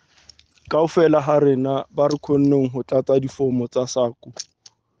hore kaofela ha rena ba re khonneng ho tlatsa difomo tsa SACO,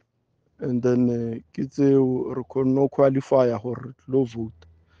 and then ke tseo re kgonne qualifya gore re tlo vote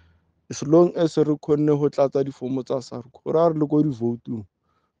as long as re kgonne go tlatsa difomo tsa SARCO gore a re le ko di-voting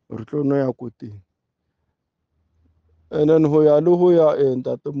re tlo no ya ko teng. And then ho ya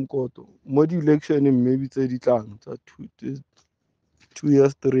ntate Mokoto mo di-election maybe tse di tlang tsa 2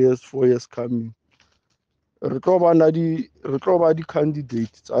 years 3 years 4 years coming re tlo ba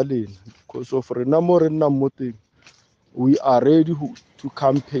di-candidate tsa lena because of rena mo re nnang mo teng we are ready to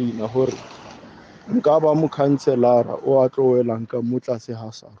campaign gore nka ba mokhanselara o a tlo welang ka mo tlase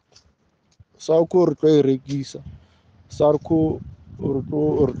ga SARCO re tlo e rekisa SARCO re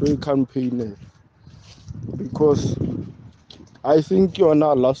tlo e campaignela because I think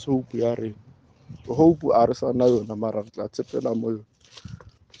yona last hope ya rena hope a re sana yona mara re tla tshepela mo yona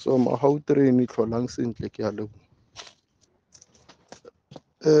so Gautrain e tlholang sentle ke a leboga.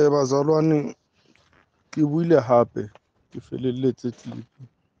 Bazalwane ke buile hape ke feleletse clip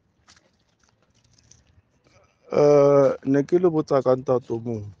ne ke le botsa ka ntato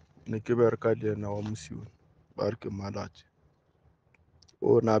mongwe ne ke bereka le ena wa mosione ba re ke Malatsi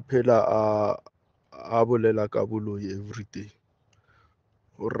o na phela a bolela ka boloi everyday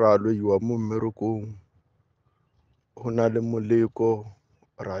o ra loiwa mo mmerekong go na le moleko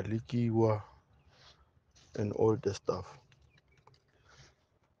ra lekiwa and all the stuff.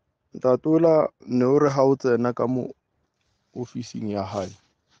 Ntatola ne o re ha o tsena ka mo ofising ya hae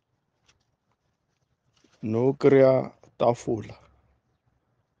no kry-a tafola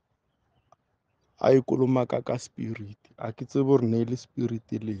a e kolomaka ka spirit a ke tsebe gore ne le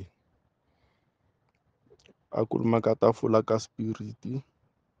spirit le a kolomaka tafola ka spirit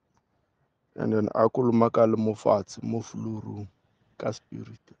and then a kolomaka le mo fatshe mo floorong ka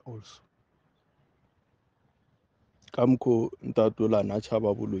spirit also ka mokho ntatola na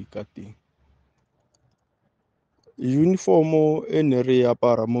tšhaba boloi ka teng. Uniformo e ne re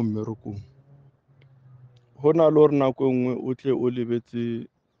apara mo mmerekong go na le gore nako nngwe o tle o lebetse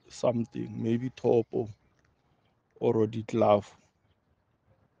something maybe topo or di-glove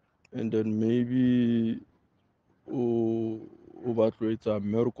and then maybe o batlo etsa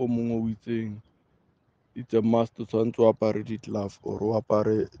mmereko mongwe o itseng it's a must o tshwanetse o apare di-glove or o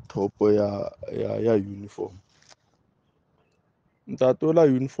apare topo ya uniform. Ntatola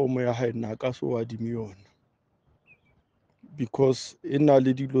uniform ya hae nna ka se o adime yona because e na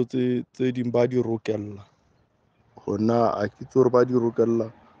le dilo tse ding ba di rokella gona a ke itse gore ba di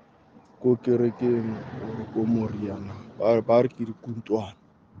rokella ko kerekeng or ko moriana ba re ke dikuntwana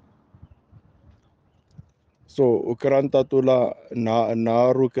so o kry-a ntatola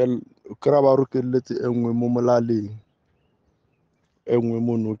o kry-a ba rokeletse e nngwe mo molaleng e nngwe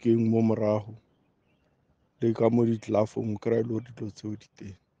mo nokeng mo morago le ka mo ditlelafong o kry-a le dilo tseo di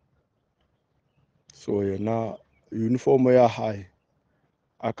teng so yena uniform ya hae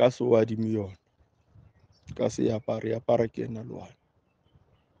a ka se o adime yona ka se apara ke ena le wane.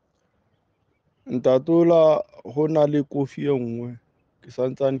 Ntatola go na le kofi e nngwe ke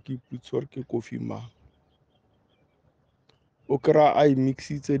santsane ke iputse gore ke kofi mang o kry-a a e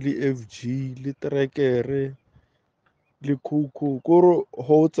mixitse le FG le terekere le coco kore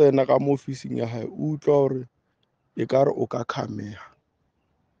go tsena ka mo ofising ya hae o utlwa gore e ka re o ka kgamega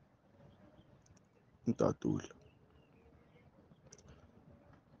Ntatola.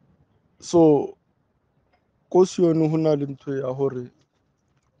 So ko sione go na le ntho ya gore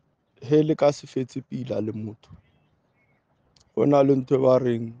he le ka se fetse pila le motho go na le ntho ba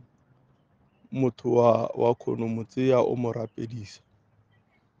reng motho wa kgono mo tseya o mo rapedisa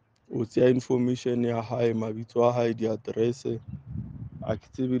o tseya information ya hae mabitso a hae di-address a ke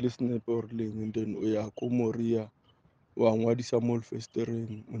tsebe le senepe gore leng and then o ya ko moria wa ngwadisa mo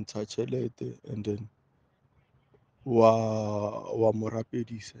lefestereng o ntsha tšhelete and then wa mo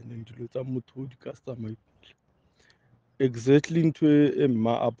rapedisa and then dilo tsa motho di ka se tsamaye pila exactly ntho e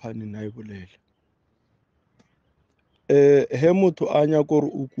mma a phaneng a e bolela. He motho a nyaka gore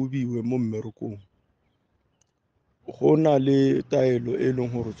o kobiwe mo mmerekong go na le taelo e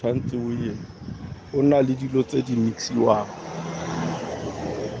leng gore tshwanetse o ye go na le dilo tse di mixiwang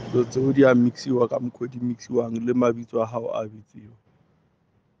dilo tseo di a mixiwa ka mokgwa di mixiwang le mabitso a gago a bitsiwa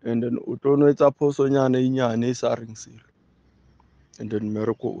and then o tlo no etsa phosonyana e nyane e sa reng selo and then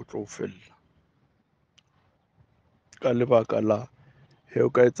mmereko o tlo felela ka lebaka la he o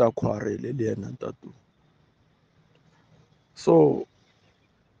ka etsa kgwarele le ena ntatong. So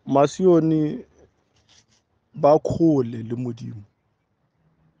masione ba kgole le modimo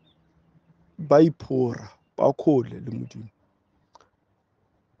ba iphora ba kgole le modimo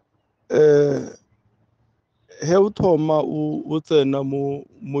he o thoma o tsena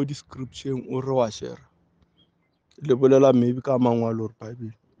mo description o re wa share le bolela maybe ka mangwalo or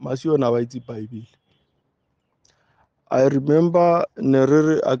bible masiona ba itse Bible. I remember ne re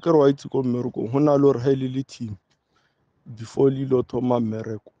re a ke re wa itse ko mmerekong go na le gore ga le team before le ilo thoma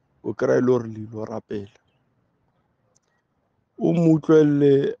mmereko o kry-a le gore le ilo rapela o mo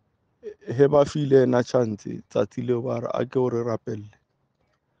utlwelele he ba file ena chance tsatsi leo ba re a ke o re rapelle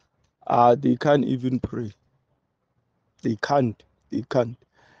they can't even pray. They can't.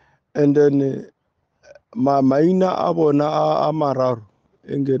 And then maina a bona a mararo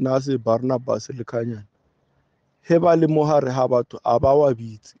engena se Barnabas le Kanyana he ba le mohare ha batho a ba wa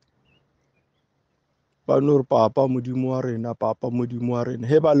bitse ba no re papa modimo wa rena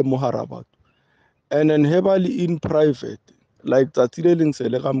he ba le mohara batho. And then he ba le in private like tsatsi le leng se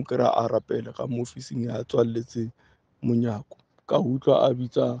le ga mokra a rapele ga mo officing ya tswalletse monyako ka utlwa a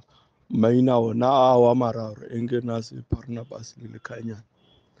bitsa maina ona a wa mararo engena se Barnabas le Kanyana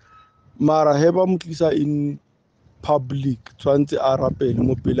mara he ba motlisa in public tshwantse a rapele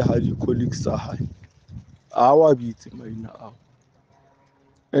mo pele ha di-colleagues tsa hae a wa bitse maina ao.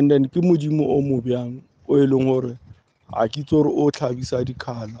 And then ke modimo o mo bjang o e leng gore a ke itse gore o tlhabisa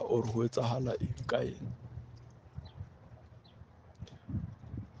dikgala or go etsagala eng ka ena.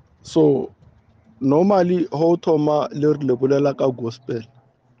 So normally ho thoma le re le bolela ka gospel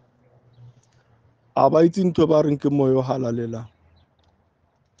a ba itse ntho ba reng ke moyo halalelang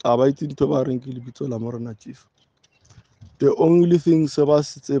a ba itse ntho ba reng ke lebitso la morena Jesu. The only thing se ba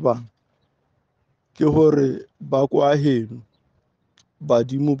se tsebang ke gore ba kwa heno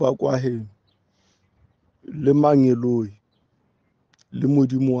badimo ba kwa heno le mangeloi le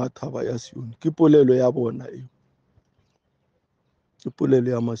modimo wa thaba ya Sione ke polelo ya bona eo ke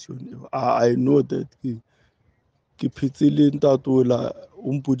polelo ya masione eo. I know that ke phetse le ntatola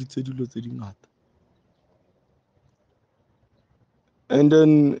o mpoditse dilo tse dingata. And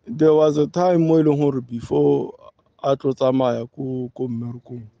then there was a time mo e leng gore before a tlo tsamaya ko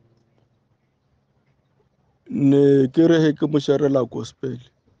mmerekong ne ke re he ke mo sharela gospel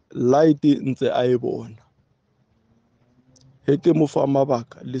light ntse a e bona he ke mo fa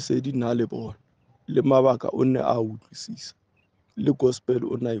mabaka lesedi na le bona le mabaka o ne a utlwisisa le gospel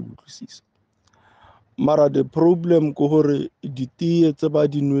o na e utlwisisa mara the problem ko gore ditee tse ba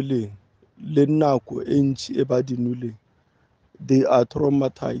di nweleng le nako e ntši e ba di nweleng they are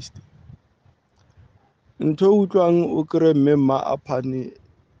traumatized. Ntho utlwang o kry mme mma a phane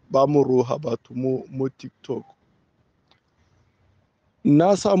ba moroga batho mo TikTok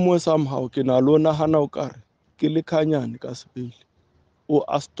nna somehow ke na lo nagana o kare ke le Kanyane ka sepele o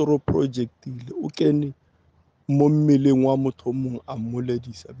astro projectile o kene mo mmeleng wa motho mongwe a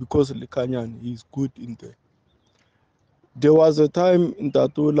mmoledisa because le Kanyane he is good in there. There was a time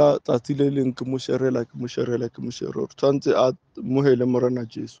ntatola tsatsi le leng ke mo sherela tshwantse a mohele morena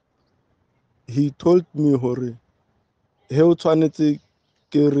Jesu. He told me hore he o tshwanetse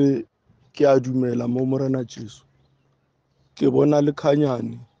ke re ke a dumela mo morena Jesu ke bona le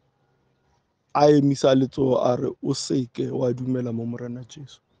Kanyane a emisa letsogo a re o seke wa dumela mo morena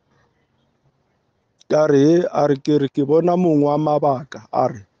Jesu ka re a re ke re ke bona mongwe wa mabaka a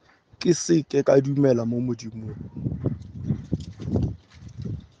re ke seke ka dumela mo modimong.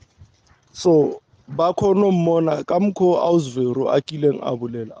 So ba kgono mmona ka mokgwa Ausvero a kileng a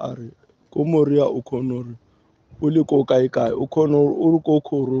bolela a re ko moria o kgone gore o le ko kae o kgone gore o re ko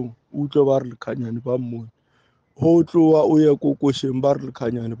kgorong o utlwe ba re le Kanyane ba mmone ho tloa o ya ko kosheng ba re le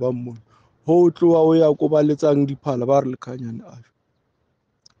Kanyane ba mmone ho tloa o ya ko ba letsang diphala ba re le Kanyane a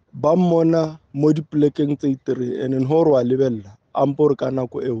ba mmona mo dipolekeng tse 3 and then ho re wa lebella ampo re ka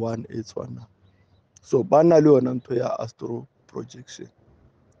nako e 1 e tshwana. So ba na le yona ntho ya astro projection.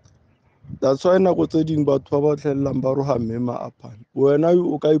 That's why nako tse ding batho ba ba tlhellang ba roga mmema a phane wena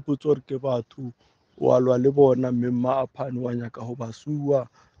o ka ipotsa gore ke batho wa lwa le bona mmema a phane wa nyaka go ba sua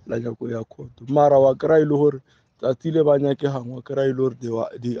la nyako ya khoto mara wa kry le gore tsatsi le ba nyakegang wa kry le gore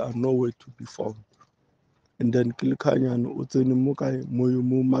they are nowhere to be found. And then ke le Kanyane o tsene mo kae mo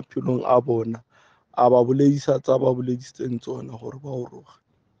maphelong a bona a ba boledisa tsa ba boledisitseng tsona gore ba o roga.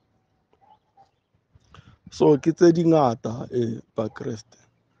 So ke tse dingata ba Kreste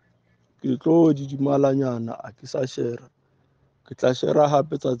ke tlo didimalanyana a ke sa shera ke tla shera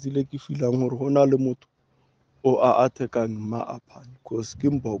gape tsatsi le ke filang gore go na le motho o a athekang mma a phane because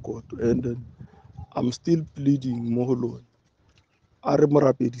ke mbokoto and then I'm still pleading mo go lone a re mo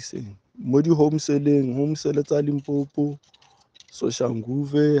rapediseng mo di-homesele tsa Limpopo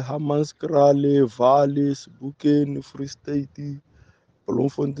Soshanguve Hammanskraal Valley Sebokeng Free State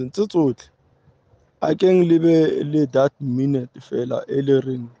Bloemfontein tse tsotlhe a keng lebe le that minute fela e le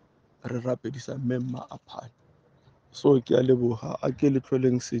reng re rapedisa mmemma a phane. So ke a leboga a ke le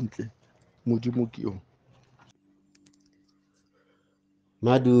tlholeng sentle modimo ke yone.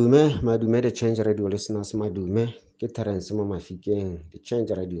 Madume the Change Radio listeners, madume ke Terence mo Mafikeng, the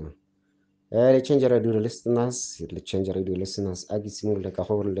Change Radio. The Change Radio listeners, the Change Radio listeners, a ke simolole ka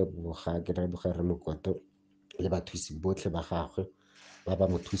go leboga ke rebogela Mokoto le bathusi botlhe ba gagwe ba ba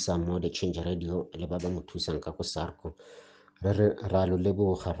mo thusang mo the Change Radio le ba ba mo thusang ka go SARCO. Ra lo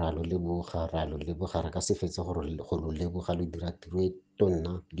leboga re ka se fetse go lo leboga lo dira tiro e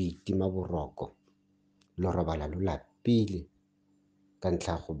tonna le itima boroko lo robala lo lapile ka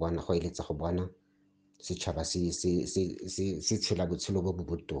ntlha go bona go eletsa go bona setšhaba se tshela botshelo bo bo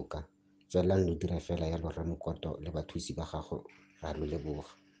botoka tswelang lo dira fela ya lora Mokoto le bathusi ba gago ra lo leboga.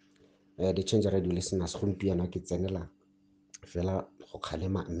 The Change Radio listeners, gompieno ke tsenela fela go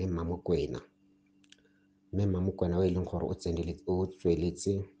kgalema mme Mmamokwena o e leng gore o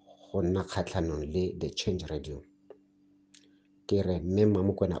tsweletse go nna kgatlhanong le the Change Radio. Ke re mme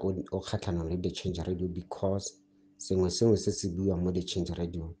Mmamokwena o kgatlhanong le the Change Radio because sengwe se se buiwang mo the Change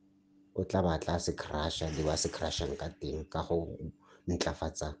Radio o tla batla se crasha le wa se crashang ka teng ka go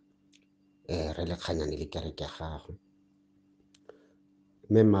ntlafatsa re le kganyane le kereke ya gago.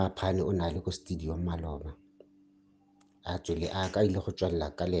 Mme Maphane o na le go studio Maloba a ka ile go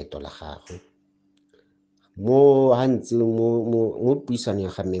tswelela ka leeto la gagwe mo hantse mo puisano ya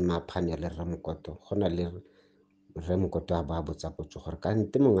ga mme Maphane le Rra Mokoto go na le Rre Mokoto a ba botsa potso gore ka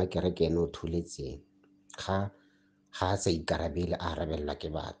nte mongwe kereke ene o thuletseng ga a sa ikarabele a arabella ke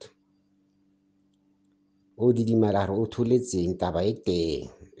batho o didimala re o thuletseng taba e teng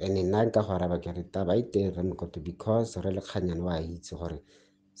ene nna nka go araba ke re taba e teng Rre Mokoto because re le kganyane wa itse gore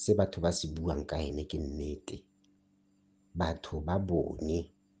se batho ba se buang ka ene ke nnete batho ba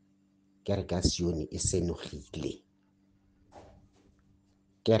bone kereke ya Sione e senogile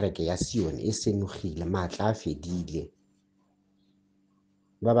kereke ya Sione e senogile maatla a fedile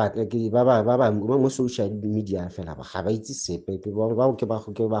ba mo social media fela ga ba itse sepe ke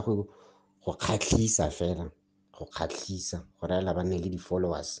ba go kgatlhisa fela go kgatlhisa gore ela ba nne le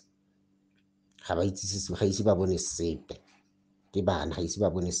di-followers ga ba itse ga ise ba bone sepe ke bana ga ise ba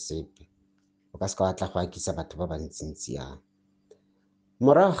bone sepe o ka se ka wa tla go akisa batho ba bantsintsi yang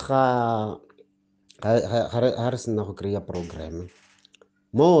morago ga re sena go kry-a program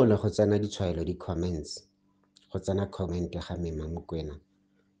mo le go tsena ditshwaelo di-comments go tsena comment ga mme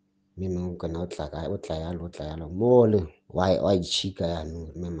Mmamokwena o tla yalo mo le wa itšhika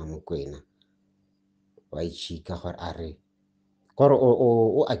yanong mme Mmamokwena wa itšhika gore a re gore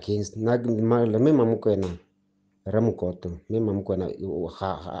o against mme Mmamokwena Rre Mokoto mme Mmamokwena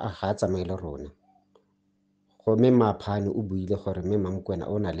ga a tsamaye le rona go mme Maphane o buile gore mme Mmamokwena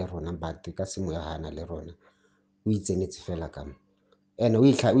o na le rona but ka semoya ga a na le rona o itsenetse fela ka mo and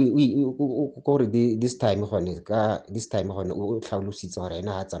gore this time gone o tlhalositse gore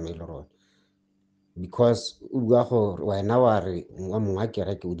ena ga a tsamaye le rona because o bua gore wena wa re mongwe wa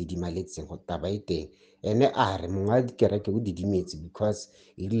kereke o didimaletseng go taba e teng ene a re mongwe wa kereke o didimetse because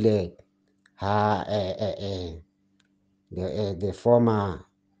e rile ha the former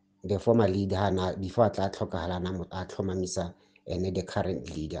leader hana before a tla tlhokagala a tlhomamisa ene the current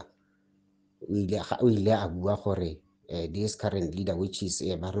leader o ile a bua gore this current leader which is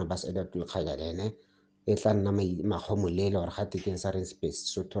Barnabas Edward Kganyane e tla nna magomolele gore ga tekeng sa reng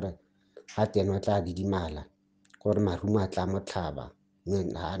Sesotho re ga tena o tla didimala gore marumo a tla motlhaba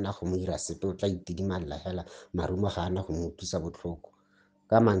ga ana go mo ira sepe o tla itidimalla hela marumo ga ana go mo utlwisa botlhoko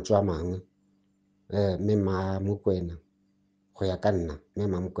ka mantswe a mangwe mme Mmamokwena go ya ka nna mme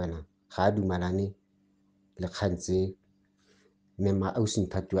Mmamokwena ga a dumalane le kgantse mme Ausi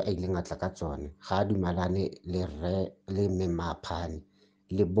Mphato a ileng a tla ka tsone ga a dumalane le mme Maphane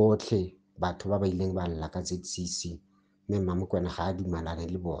le botlhe batho ba ba ileng ba lla ka ZCC mme Mmamokwena ga a dumalane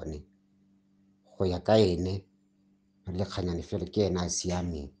le bone go ya ka ene le kganyane fela ke ena a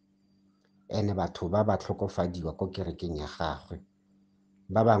siameng ene batho ba tlhokofadiwa ko kerekeng ya gagwe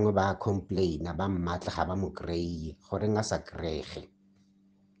ba bangwe ba complaina ba mmatla ga ba mo kry-e goreng a sa kry-ege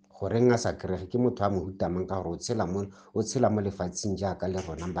ke motho a mohuta mang ka gore o tshela mo lefatsheng jaaka le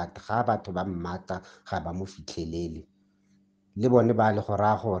rona but ga batho ba mmata ga ba mo fitlhelele le bone ba le go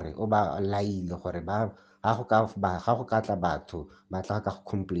raya gore o ba laile gore ga go ka tla batho ba tla ka go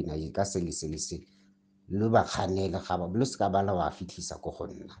complaina ka se lo ba kganele lo se ka ba la wa fitlhisa ko go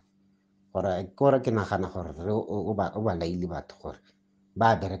nna gore ke nagana gore o ba laile batho gore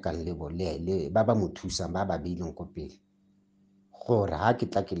ba berekang le ba ba mo thusang ba beileng ko pele gore ha ke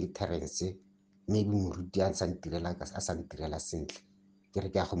tla ke le Terence maybe moruti a sa ntirela sentle ke re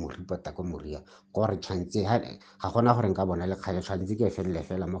ke ya go mo report-a ko moria gore tshwantse ga gona gore nka bona le kgale tshwantse ke felele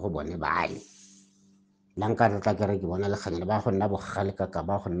fela mo go bone bale la nka tla ke re ke bona lekganyana ba go nna bogale ka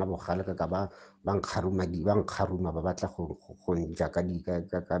ba go nna bogale ka ba nkgaruma ba batla go nja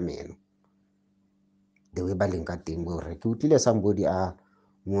ka meno the way ba leng ka teng bore ke utlwile somebody a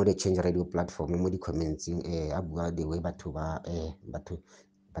mo the Change Radio platform mo di-commentsing a bua the way batho ba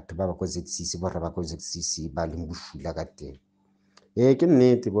ba ko ZCC borre ba ko ZCC ba leng bosula ka teng ke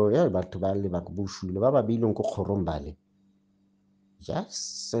nnete bo batho ba le ba bosula ba ba beileng ko kgorong bale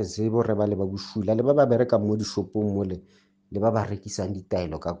yes se borre ba le ba bosula le ba ba bereka mo di-shopong mole le ba ba rekisang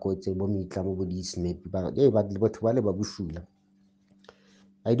ditaelo ka kotse bo meitlamo bo di-snap batho ba le ba bosula.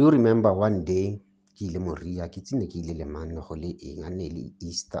 I do remember one day ke ile Moria ke tsene ke ile le manne go le eng a ne le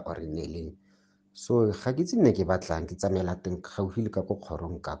Easter or ne le so ga ke tsene ke batlang ke tsamela teng gaufi le ka go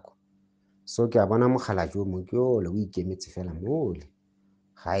kgorong kako so ke a bona mogala jo mo ke o le o ikemetse fela mole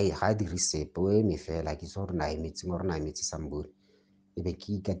ga di resepe o eme fela ke so re na emetse mo re na emetse sambodi e be ke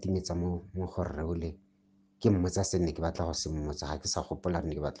ikatimetsa mo gore ole ke mmotsa se ne ke batla go se mmotsa ga ke sa gopola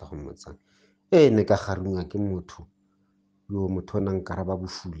ne ke batla go mmotsa ne ka garunga ke motho yo motho o nang karaba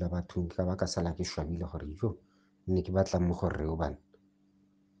bosula bathong ka ba ka sala ke shwabile gore jo ne ke batla mo gore o bana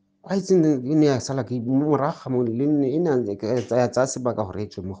a itse ne ya sala ke moraga mo le nne e ne tsa sebaka gore e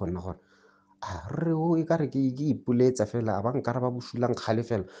tswe mo gona gore a re o e kare ke ipoletsa fela a ba nkaraba bosulang kgale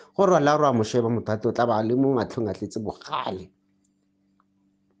fela gore la re a mo sheba motho a tlo tla ba le mo matlhong a tletse bogale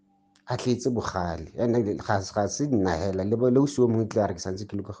a tletse bogale ene ga se nna hela le le o se o mongwe tle a re ke santse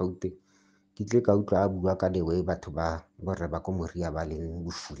ke le go Gauteng ke tle ka utlwa a bua ka the way batho ba borre ba ko Moria ba leng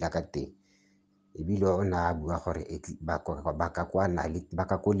bosula ka teng ebile o na a bua gore ba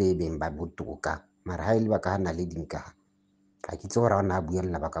ka ko lebeng ba botoka mara ha ile ba ka na le dinka ga ke itse gore o na a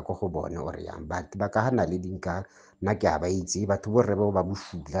buelela ba ka go bone ore yang ba ka na le dinka nna ke a ba itse batho borre ba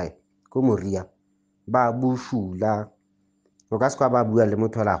bosula ko Moria ba bosula o ka se kwa ba bua le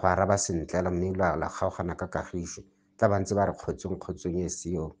motho la go araba sentle la mme la gaogana ka kagišo tla ba ntse ba re kgotsong e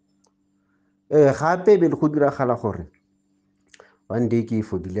seo gape be le go diragala gore one day ke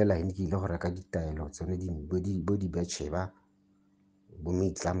fodile line ke ile go reka ditaelo tsone bo di-batch ba bo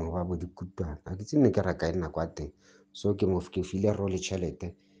meitlamo ba bo dikutwana a ke tsene ke reka nna kwa teng so ke file ro le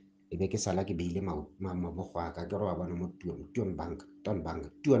tšhelete e be ke sala ke beile mabogo a ka ke re wa bona mo Tuan Bank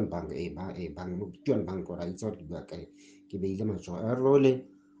ora itse gore ke bua kae ke beile matsogo a role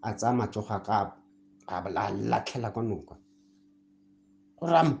a tsaya matsogo a ka a latlhela kwa noka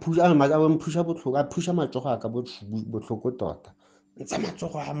gore a mphuša botlhoko a phusha matsogo a ka botlhoko tota ntse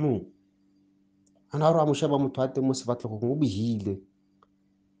matsogo a mo ana gore a mo sheba motho a teng mo sefatlhegong o bogile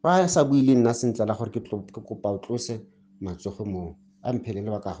ba sa bue le nna sentle la gore ke kopa o tlose matsogo mo a mphelele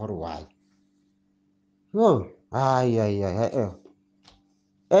ba ka gore why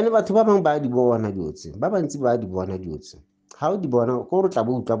ene batho ba bangwe ba di bona diotse ba bantsi ba di bona diotse ga o di bona ko re tla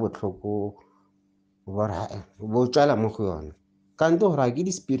bo utlwa botlhoko bo tswela mo go yone kante gore a ke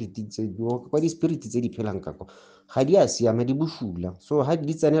di-spirit tse di phelang kako ga di a siama di bosula so ga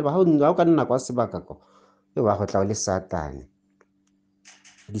di tsenela ga o ka nna kwa sebaka ko e ba go tla o le satane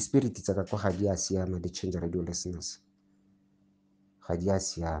di-spirit tsa kako ga di a siama di-Change Radio listeners ga di a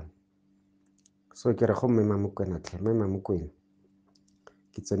siama so ke re go mme Mamokwena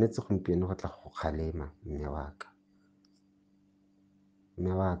ke tsenetse gompieno go tla go kgalema mme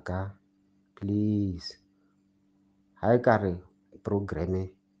wa ka please ha e ka re programe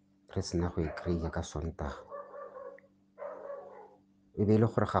re sena go e kry-a ka Sontaga e be e le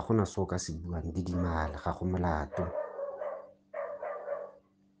gore ga gona se o ka se buang didimala ga go molato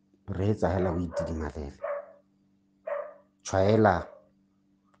re etsa hela o itidimalela tshwaela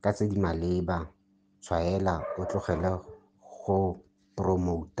ka tse di maleba tshwaela o tlogele go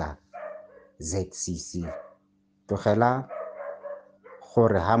promota ZCC tlogela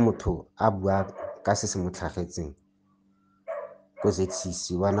gore ha motho a bua ka se se mo tlhagetseng ko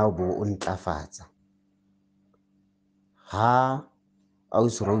ZCC wena o bo o ntlafatsa ha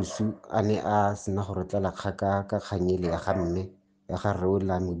Ausi Rose a ne a sena go rotlela kgaka ka kganyele ya ga mme ya ga rre o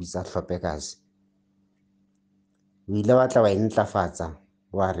la mo bitsa Tlhopekase o ile wa tla wa e ntlafatsa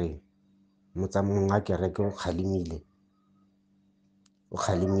wa re motsamong a kereke o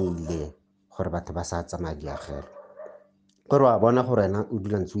kgalemile gore batho ba sa tsamaya diagelo gore wa bona gore wena o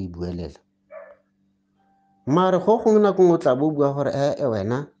dula ntse o e buelela mare go gongwe nako o tla bo bua gore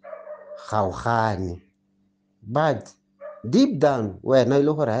wena ga o gane but deep down wena e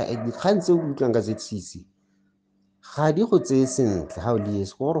le gore dikgang tse o utlwang ka ZCC ga di go tseye sentle ga o le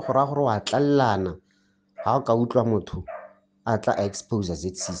esi gore go raya gore wa tlalelana ga o ka utlwa motho a tla expose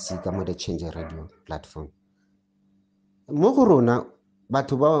ZCC ka mo the Change Radio platform mo go rona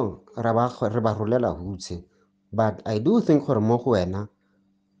batho bao re ba rolela hutshe but I do think gore mo go wena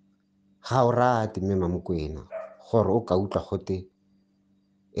ga o rate mme Mamokwena gore o ka utlwa gote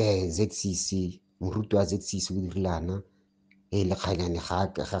ZCC moruti wa ZCC o dirilana le kganyane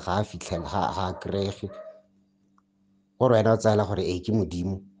ga a fitlhela ga a kry-ege gore wena o tsaela gore ke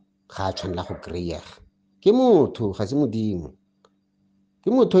modimo ga a tshwanela go kry-ega ke motho ga se modimo ke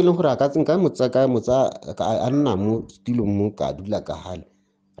motho e leng gore a ka nka a nna mo tilong mo ka dula ka gale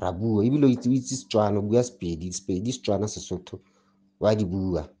ra bua ebile o itse Setswana o bua Sepedi Setswana Sesotho wa di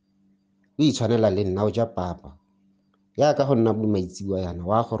bua o itshwanela le nna o ja papa ya ka go nna maitsiwa yana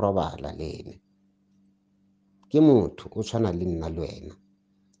wa go robala le ene ke motho o tshwana le nna le wena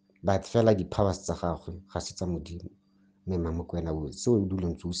but fela di-powers tsa gagwe ga se tsa modimo mme Mamokwena o seo o dula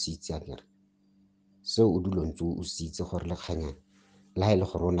ntse o se itse akere seo o dula ntse o se itse gore le kganyana le ha e le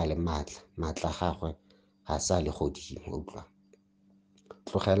gore o na le maatla gagwe ga sa le godimo utlwa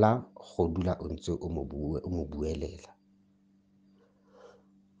tlogela go dula o ntse o mo buelela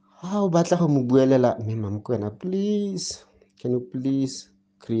ha o batla go mo buelela mme Mamokwena please can you please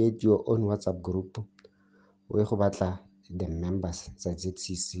create your own WhatsApp group o ye go batla the members tsa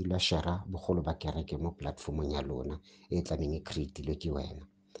ZCC la share bogolo ba kereke mo platformong ya lona e tlameng e creatilwe ke wena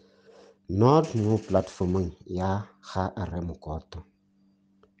not mo platformong ya ga Rre Mokoto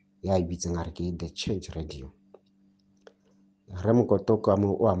ya e bitseng a re ke the Church Radio. Rre Mokoto ka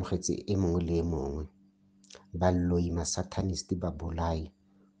mo o amogetse e mongwe le e mongwe baloi ma-satanist ba bolai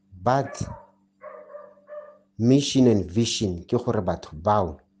but mission and vision ke gore batho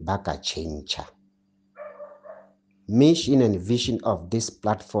bao ba ka change. Mission and vision of this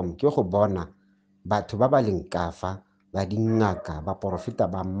platform ke go bona batho ba ba leng ka fa ba dingaka ba porofeta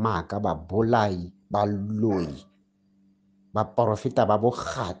ba maaka ba bolai ba loi ba porofeta ba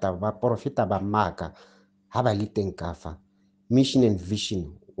bogata ba porofeta ba maaka ha ba le teng ka fa. Mission and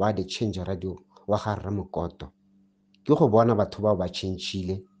vision wa the Change Radio wa ga Rre Mokoto ke go bona batho bao ba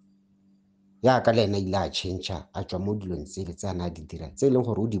change-ile ya ka le ena ile a change a tswa mo dilong tsele tse ana di dira tse e leng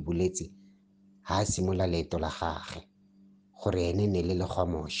gore o di boletse ha a simola leeto la gage gore ene ne le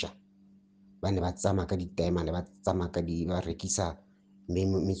legomosha ba ne ba tsamaya ka ditaemane ba tsamaya ka ba rekisa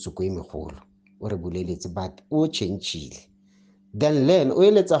metsoko e megolo o re boleletse but o change-ile then len o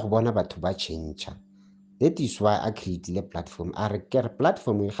eletsa go bona batho ba change. That is why a creatile platform a re ke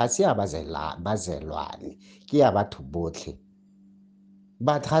platform ga se ya bazelwane ke ya batho botlhe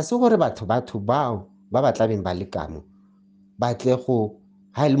but ga se gore batho bao ba ba tlabeng ba le kamo ba tle go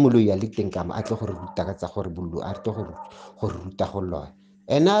ha le moloi ya le teng kamo a tle go re ruta ka tsa gore bollo a tle go ruta go loya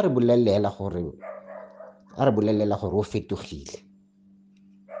ena a re bolelela gore o fetogile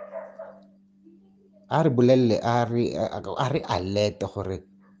a re bolelle a re alert gore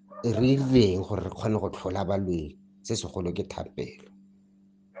re reng gore re kgone go tlhola baloi se segolo ke thapelo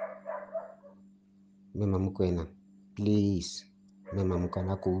mme Mamokwena please mme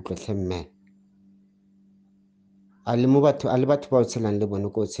Mamokwena ko utlwe tlhe mme a le batho ba o tshelang le bone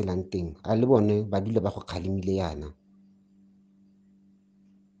ko o tshelang teng a le bone ba dula ba go kgalemile yana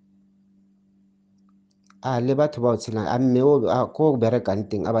a le batho ba o tshelang a mme ko o berekang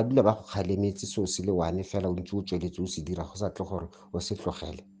teng a ba dula ba go kgalemetse seo se le one fela o ntse o tsweletse o se dira go sa tle gore o se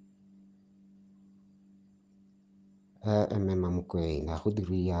tlogele mme Mamokwena go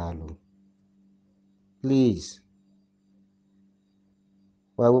dire yalo please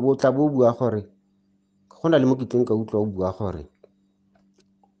o tla bo bua gore go na le mo ke tleng ka utlwa o bua gore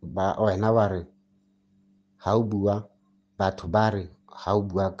wena ba re ha o bua batho ba re ha o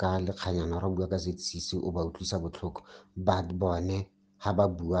bua ka lekganyana ra bua ka ZCC o ba utlwisa botlhoko but bone ha ba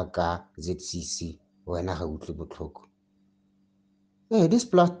bua ka ZCC wena ga utlwe botlhoko this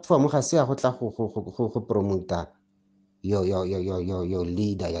platform ga se ya go tla go promote your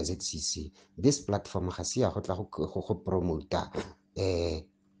leader ya ZCC. This platform ga se ya go tla go promote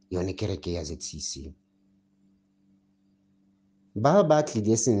yone kereke ya ZCC ba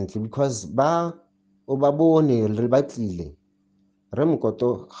tlile sentle because o ba bone re ba tlile Rre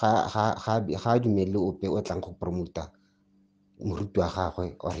Mokoto ga dumele ope o tlang go promota moruti wa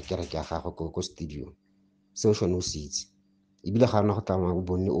gagwe or kereke ya gagwe ko studio seo shone o se itse ebile ga ona go tsamaya o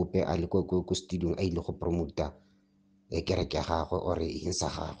bone ope a le ko studio a ile go promota kereke ya gagwe or eng sa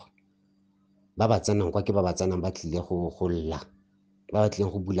gagwe ba ba tsenang kwa ke ba ba tsenang ba tlile go lla ba ba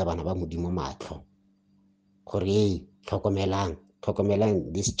tlileng go bula bana ba modimo matlho gore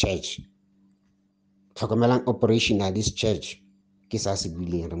tlhokomelang this church tlhokomelang operation ya this church ke sa se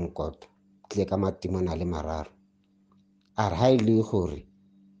buileng Rre Mokoto tle ka matimona le mararo a re ha e le gore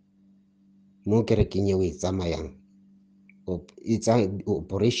mo kerekeng e o e tsamayang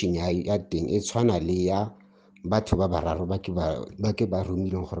operation ya teng e tshwana le ya batho ba bararo ba ke ba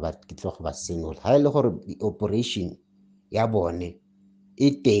romileng gore ba tle go ba senola ha e le gore operation ya bone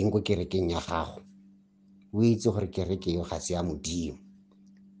e teng go kerekeng ya gago o itse gore kereke eo ga se ya modimo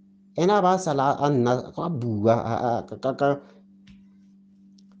ena ba sala a nna ga bua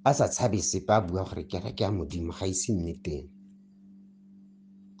a sa tshabe sepe a bua gore kereke ya modimo ga ise nne teng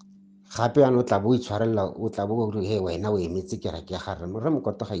gape yana o tla bo itshwarela o tla bo re he wena o emetse kereke ya gare re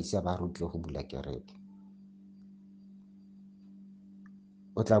mokoto ga ise ba rutle go bula kereke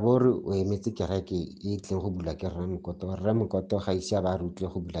o tla bo re o emetse kereke e tleng go bula ke re mokoto ga ise ba rutle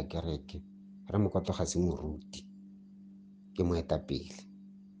go bula kereke re mokoto ga se moruti ke moetapele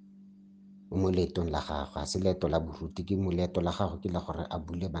o mo leetong la gago ga se leeto la boruti ke mo leeto la gago ke la gore a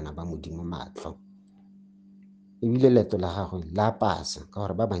bule bana ba modimo matlho ebile leeto la gago la pasa ka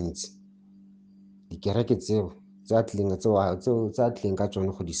gore ba bantsi dikereke tseo tsa tleng ka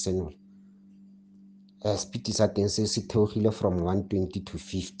tsone go di senola speed sa teng se theogile from 120 to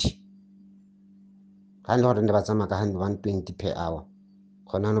 50 ga le gore ne ba tsamaya ka 120 per hour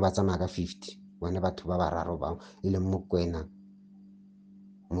gona no ba tsamaya ka 50 bone batho ba bararo ba e leng Mokwena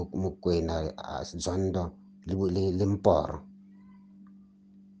Zondo le Mporo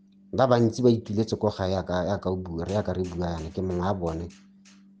ba bantsi ba ituletse ko ga yaka o bua re yaka re bua yana ke mongwe a bone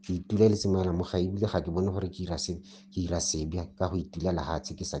ke ituleletse mo ela mo ga ebile ga ke bone gore ke ira sebe ka go itulela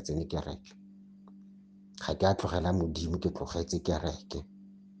hatse ke sa tsene kereke ga ke a tlogela modimo ke tlogetse kereke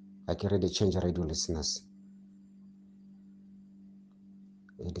ga ke re the change radio listeners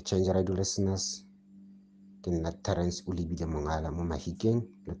ke nna Terence o lebile mongala mo Mahikeng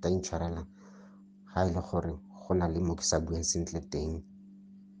le tla intshwarela ga ile gore go na le mo ke sa bueng sentle teng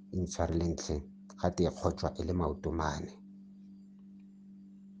intshwarele ntle ga te kgotswa e le maotomane.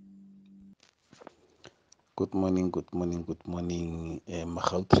 Good morning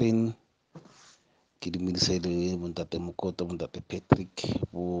Magautrain ke dumedisa le bontate Mokoto bontate Patrick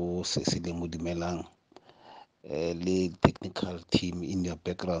bo Cecile mo dumelang le technical team in your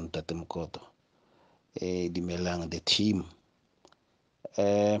background tate Mokoto dumelang the team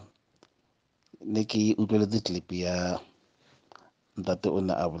ne ke utlweletse clip ya ntate o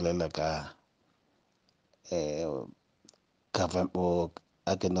ne a bolela ka government o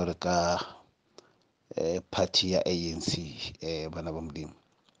a ke no re ka party ya ANC bana ba modimo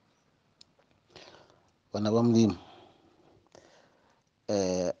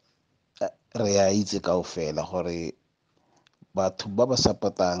re a itse kaofela gore batho ba ba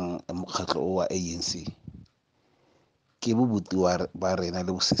support-ang mokgatlo o wa ANC ke bobuti ba rena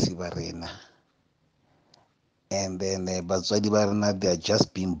le bosisi ba rena and then batswadi ba rena they are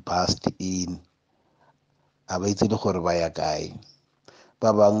just being bussed in a ba itse le gore ba ya kae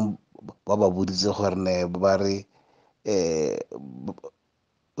ba bang ba ba boditse gore ne ba re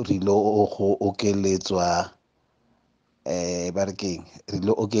re lo go okeletswa ba re keng re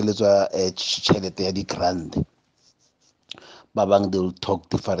lo okeletswa tšhelete ya di-grant ba bang they will talk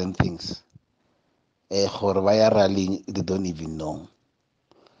different things gore ba ya rallying they don't even know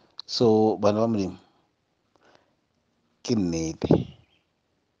so bana ba modimo ke nnete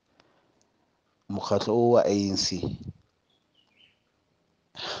mokgatlo o wa ANC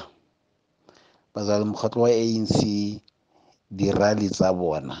bazala mokgatlo wa ANC di-rally tsa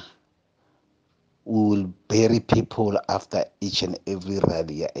bona will bury people after each and every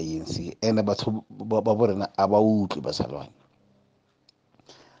rally ya ANC and batho ba borena a ba utlwe basalwane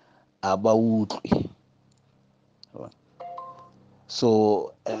a ba utlwe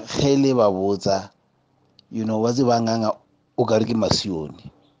so ge le ba botsa you know wa ba nganga o ka re ke masione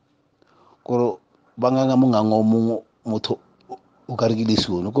kore ba nganga monganga o mongwe motho o ka re ke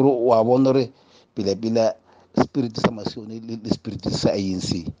lesione kore wa bona gore pila spirit sa masione le spirit sa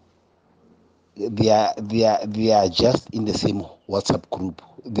ANC they are just in the same WhatsApp group.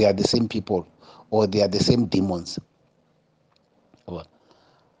 They are the same people or they are the same demons. A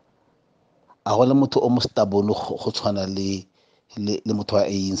go le motho o mo stubborn go tshwana le motho wa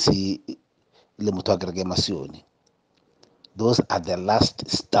ANC le motho wa kereke masione. Those are the last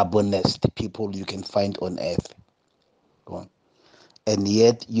stubbornest people you can find on earth. And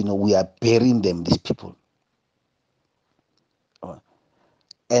yet, you know, we are burying them, these people.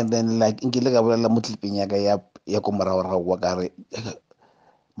 And then like nkile ka bolela mo cliping ya ka ya ko morago wa ka re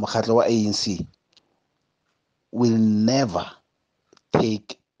mokgatlo wa ANC will never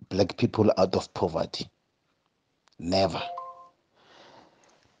take black people out of poverty. Never.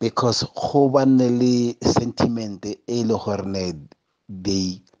 Because go ba ne le sentiment e le gore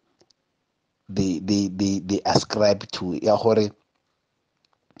they ascribe to ya gore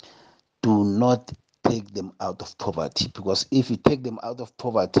do not take them out of poverty, because if you take them out of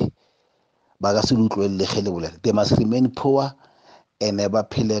poverty ba ka se utlwelele ge le bolela they must remain poor and ba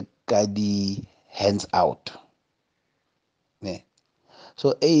phele ka di hands out ne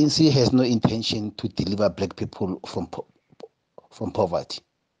So ANC has no intention to deliver black people from poverty.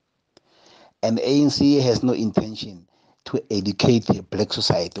 And ANC has no intention to educate the black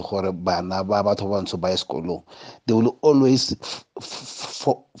society. They will always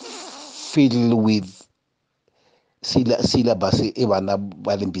fiddle with syllabus e bana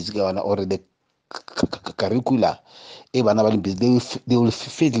ba leng busy ka yona, or the curricula e bana ba leng busy. They will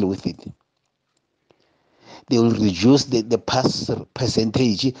fiddle with it. They will reduce the pass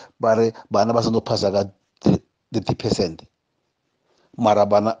percentage, but bana ba sono passa ka 30%. Mara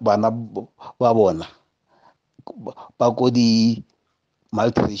bana ba bona ba go di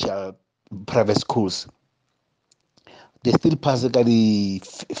multiracial private schools, they still pass ka di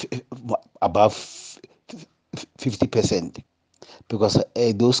above 50%, because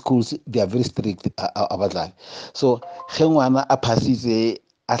those schools, they are very strict about that. So ge ngwana a passitse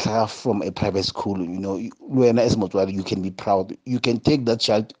a tlhaga from a private school, wena as motswadi, you can be proud. You can take that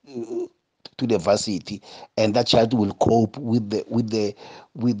child to the varsity, and that child will cope with the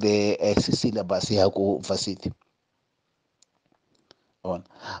syllabus ya go varsity. On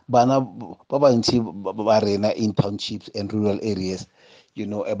bana ba bantsi ba rena in townships and rural areas,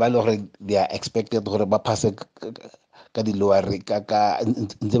 ba le gore they are expected gore ba pass ka di lower rate, ka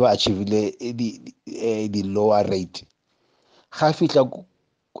ntse ba achievile di lower rate. Ga fitla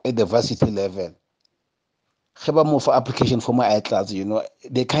at the varsity level, ge ba mo fa application form a tlatse,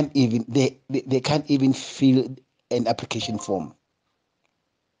 they can't even fill an application form.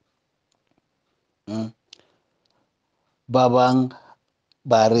 Ba bang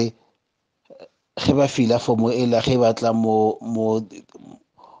ba re ge ba fila form e la, ge ba tla mo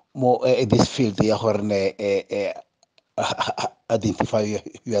this field ya gore identify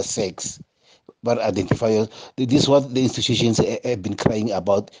your sex, but identify this is what the institutions have been crying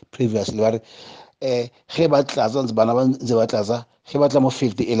about previously. But ge ba tlatsa ntse bana ba ntse ba tlatsa, ge ba tla mo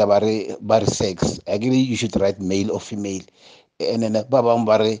field e la ba re sex, actually you should write male or female, and then ba bang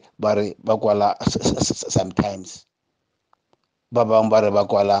ba kwala sometimes, ba bang ba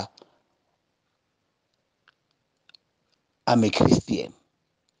kwala I'm a Christian.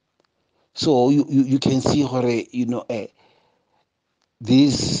 So you can see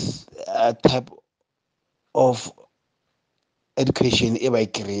this type of education e ba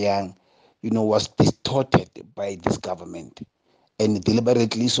kry-ang, was distorted by this government, and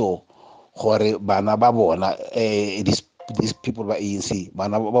deliberately so, gore bana ba bona these people ba ANC,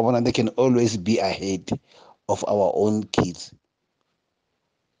 bana ba bona they can always be ahead of our own kids.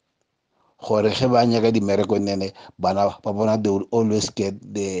 Gore ge ba nyaka dimereko nene, bana ba bona they will always get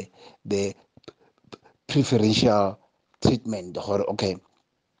the preferential treatment, gore okay,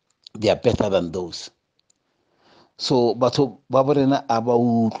 they are better than those. So batho ba borena a ba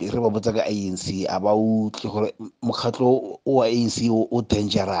utlwe re ba botsa ka ANC, a ba utlwe gore mokgatlo wa ANC o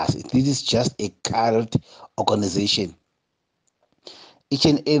dangerous. This is just a cult organization. Each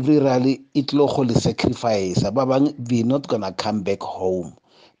and every rally it tlo go le sacrifice. Ba bang they're not gonna come back home.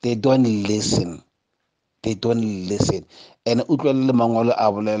 They don't listen. And utlwele le mangolo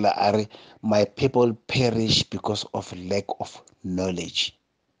a bolela a re, my people perish because of lack of knowledge.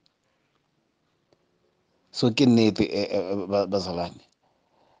 So ke nnete bazalwane,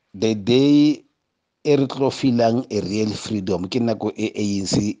 the day e re tlo feelang a real freedom ke nako e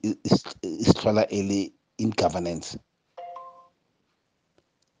ANC is tlhola e le in governance.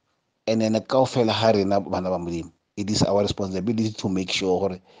 And then kaofela ha rena bana ba Modimo, it is our responsibility to make sure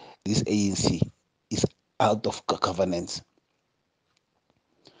gore this ANC is out of governance.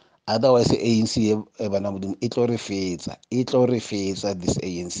 Otherwise ANC e bana Modimo e tlo re fetsa this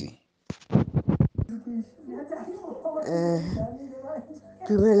ANC.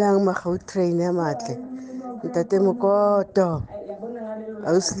 Dumelang Magautrain a matle, ntate Mokoto,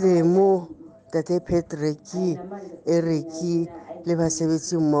 Auslemo, ntate Patricky, Eriki le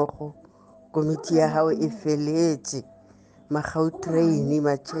basebetsi mmogo, komiti ya hao e feletse. Magautrain,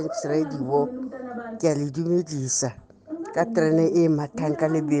 Machange Radio, ke a le dumedisa ka terene e mathang ka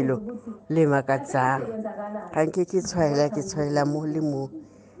lebelo le makatsang. Ga nke ke tshwaela mo le mo,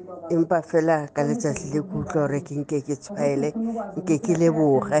 empa fela ka letsatsi le ke utlwa gore ke nke ke tshwaele, nke ke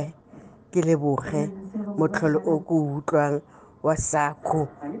leboge motlholo o ke utlwang wa SACCO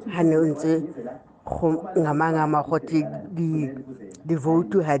ha ne o ntse go ngama gote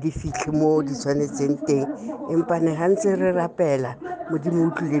di-vote ha di fitlhe mo di tshwanetseng teng, empa ne ga ntse re rapela Modimo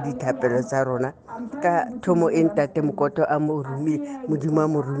utlwile dithapelo tsa rona ka thomo e ntate Mokoto Modimo a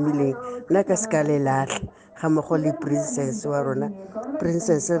mo romileng. Nna ka seka le latlha ga mmogo le princess wa rona.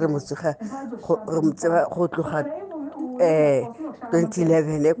 Princess re tseba go tloga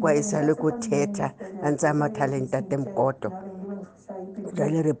 2011 kwa e sa le ko theater a ntse a matha le ntate Mokoto.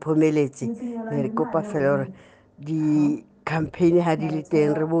 jale re phomeletse ne re kopa fela gore di-campaign ha di le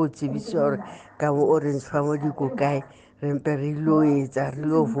teng re bo tsebise gore ka mo orange farm di ko kae re mpe re ilo etsa re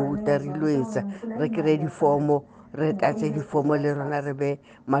ilo vouta re ilo etsa re kry-e difomo re tlatse difomo le rona re be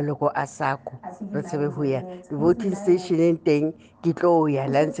maloko a sako re tsebe go ya di-voting stationeng teng ke tlo ya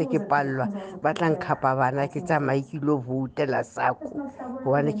la ntse ke pallwa ba tla nkgapa bana ke tsamaye ke ilo voutela sako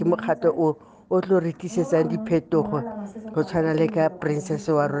gobane ke mokgato o tlo re tlisetsang diphetogo go tshwana le ka princess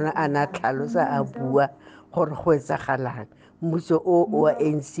wa rona a na tlhalosa a bua gore go etsagalang mmuso o wa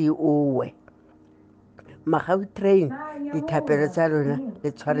ANC owe Magautrain dithapelo tsa lona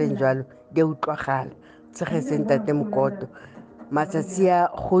le tshwareng jalo di a utlwagala tshegetseng tate Mokoto matsatsi a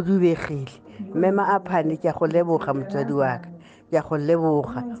go dubegile mme Maaphane ke a go leboga motswadi wa ka ke a go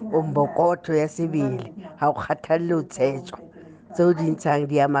leboga o mbokotho ya sebele ga o kgathalele o tshetshwa tseo di ntshang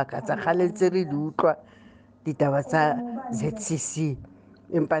di a makatsa gale ntse re di utlwa ditaba tsa ZCC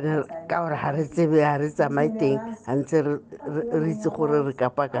empa ka gore ga re tsebe ga re tsamaye teng ga ntse re itse gore re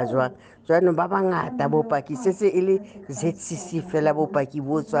kapaka jwang jaanong ba bangata bopaki setse e le ZCC fela bopaki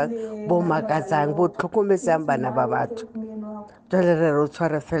bo tswang bo makatsang bo tlhokometsang bana ba batho jale re o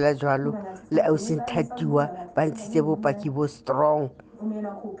tshware fela jwalo le ausinthatiwa ba ntshitse bopaki bo strong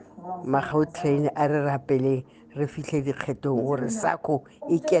Magautrain a re rapeleng re fitlhe dikgethong gore sako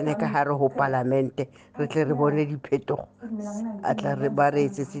e kene ka gare go palamente re tle re bone diphetogo a tla re ba re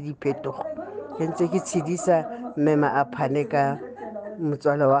etsetse diphetogo ke ntse ke tshedisa mme Maaphane ka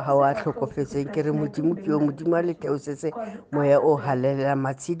motswala wa gago a tlhokofetseng ke re modimo ke yo modimo a le theosetse moya o halelela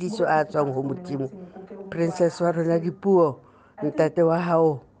matshediso a tswang go modimo princess wa rona dipuo ntate wa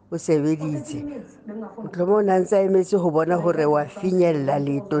gago o sebeditse motlhomo o ne a ntse a emetse go bona gore wa finyella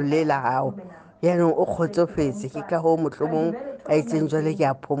leetong le la gago yaanong o kgotsofetse ke ka goo motlhomong a itseng jwale ke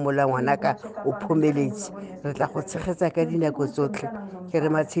a phomola ngwanaka o phomeletse re tla go tshegetsa ka dinako tsotlhe ke re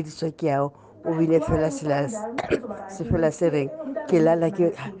matshediso ke ao o bine fela se fela se reng ke lala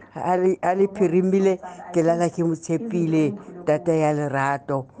ke a le phirimile ke lala ke mo tshepile tata ya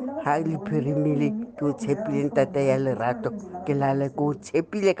lerato ha le phirimile ke o tshepileng tata ya lerato ke lala ke o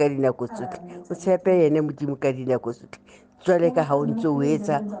tshepile ka dinako tsotlhe o tshepe ene modimo ka dinako tsotlhe jwale ka ga o ntse o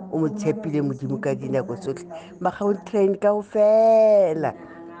etsa o mo tshepile modimo ka dinako tsotlhe Magautrain kao fela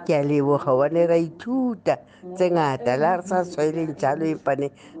ke a leboga gobane ra ithuta tse ngata la re sa tshwaeleng jalo empane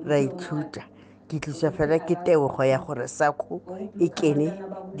ra ithuta ke tlisa fela ke tebogo ya gore sako e kene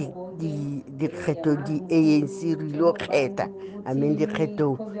dikgetho di-ANC re ilo kgetha amen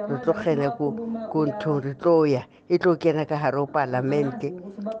dikgethong re tlo kgena ko nthong re tlo ya e tlo kena ka gare go palamente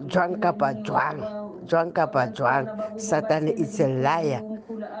jwang kapa jwang satane it's a liar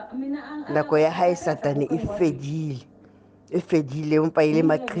nako ya hae satane e fedile empa ile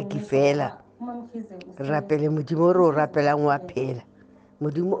maqheki fela re rapele modimo o re o rapelang wa phela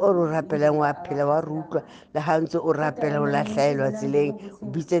modimo o re o rapelang wa phela wa re utlwa le ga ntse o rapela o latlhaelwa tseleng o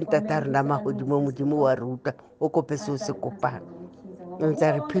bitseng tata rena magodimo modimo wa re utlwa o kope se o se kopang o ntse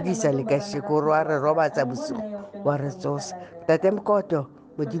a re phedisa le ka sheko ore wa re robatsa bosigo wa re tsosa tate Mokoto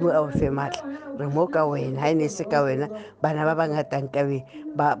modimo a o fe maatla re mo ka wena ga e ne se ka wena bana ba bangata nkabe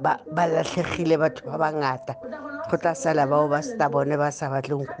ba latlhegile batho ba bangata go tla sala bao ba sta bone ba sa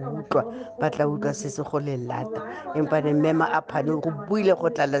batleng go utlwa ba tla utlwa se se go le lata empane mme Maaphane go buile go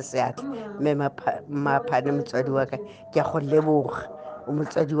tlala seatla mme Maaphane motswadi wa ka ke a go leboga o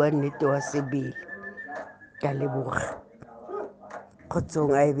motswadi wa nnete wa sebele ka leboga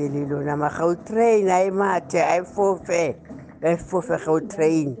kgotsong a e be le lona Magautrain a e mathe a e fofe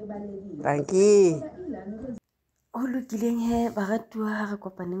Gautrain tanki o lokileng he baratuwa ha re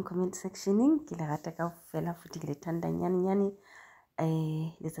kopaneng comment sectioneng ke le rata ka fela futhi ke le thanda nyane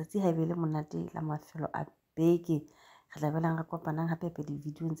letsatsi ha be le monate la mafelo a beke re tla belang re kopanang hape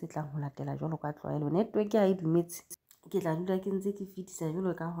di-video tse tlang ho latela jwalo ka tlwaelo network ha e dumetse ke tla dula ke ntse ke fetisa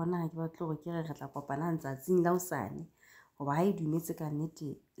jwalo ka hona ha ke batle gore ke re tla kopana ntsatsing la hosane goba ha e dumetse ka nnete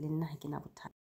le nna ha ke na bothata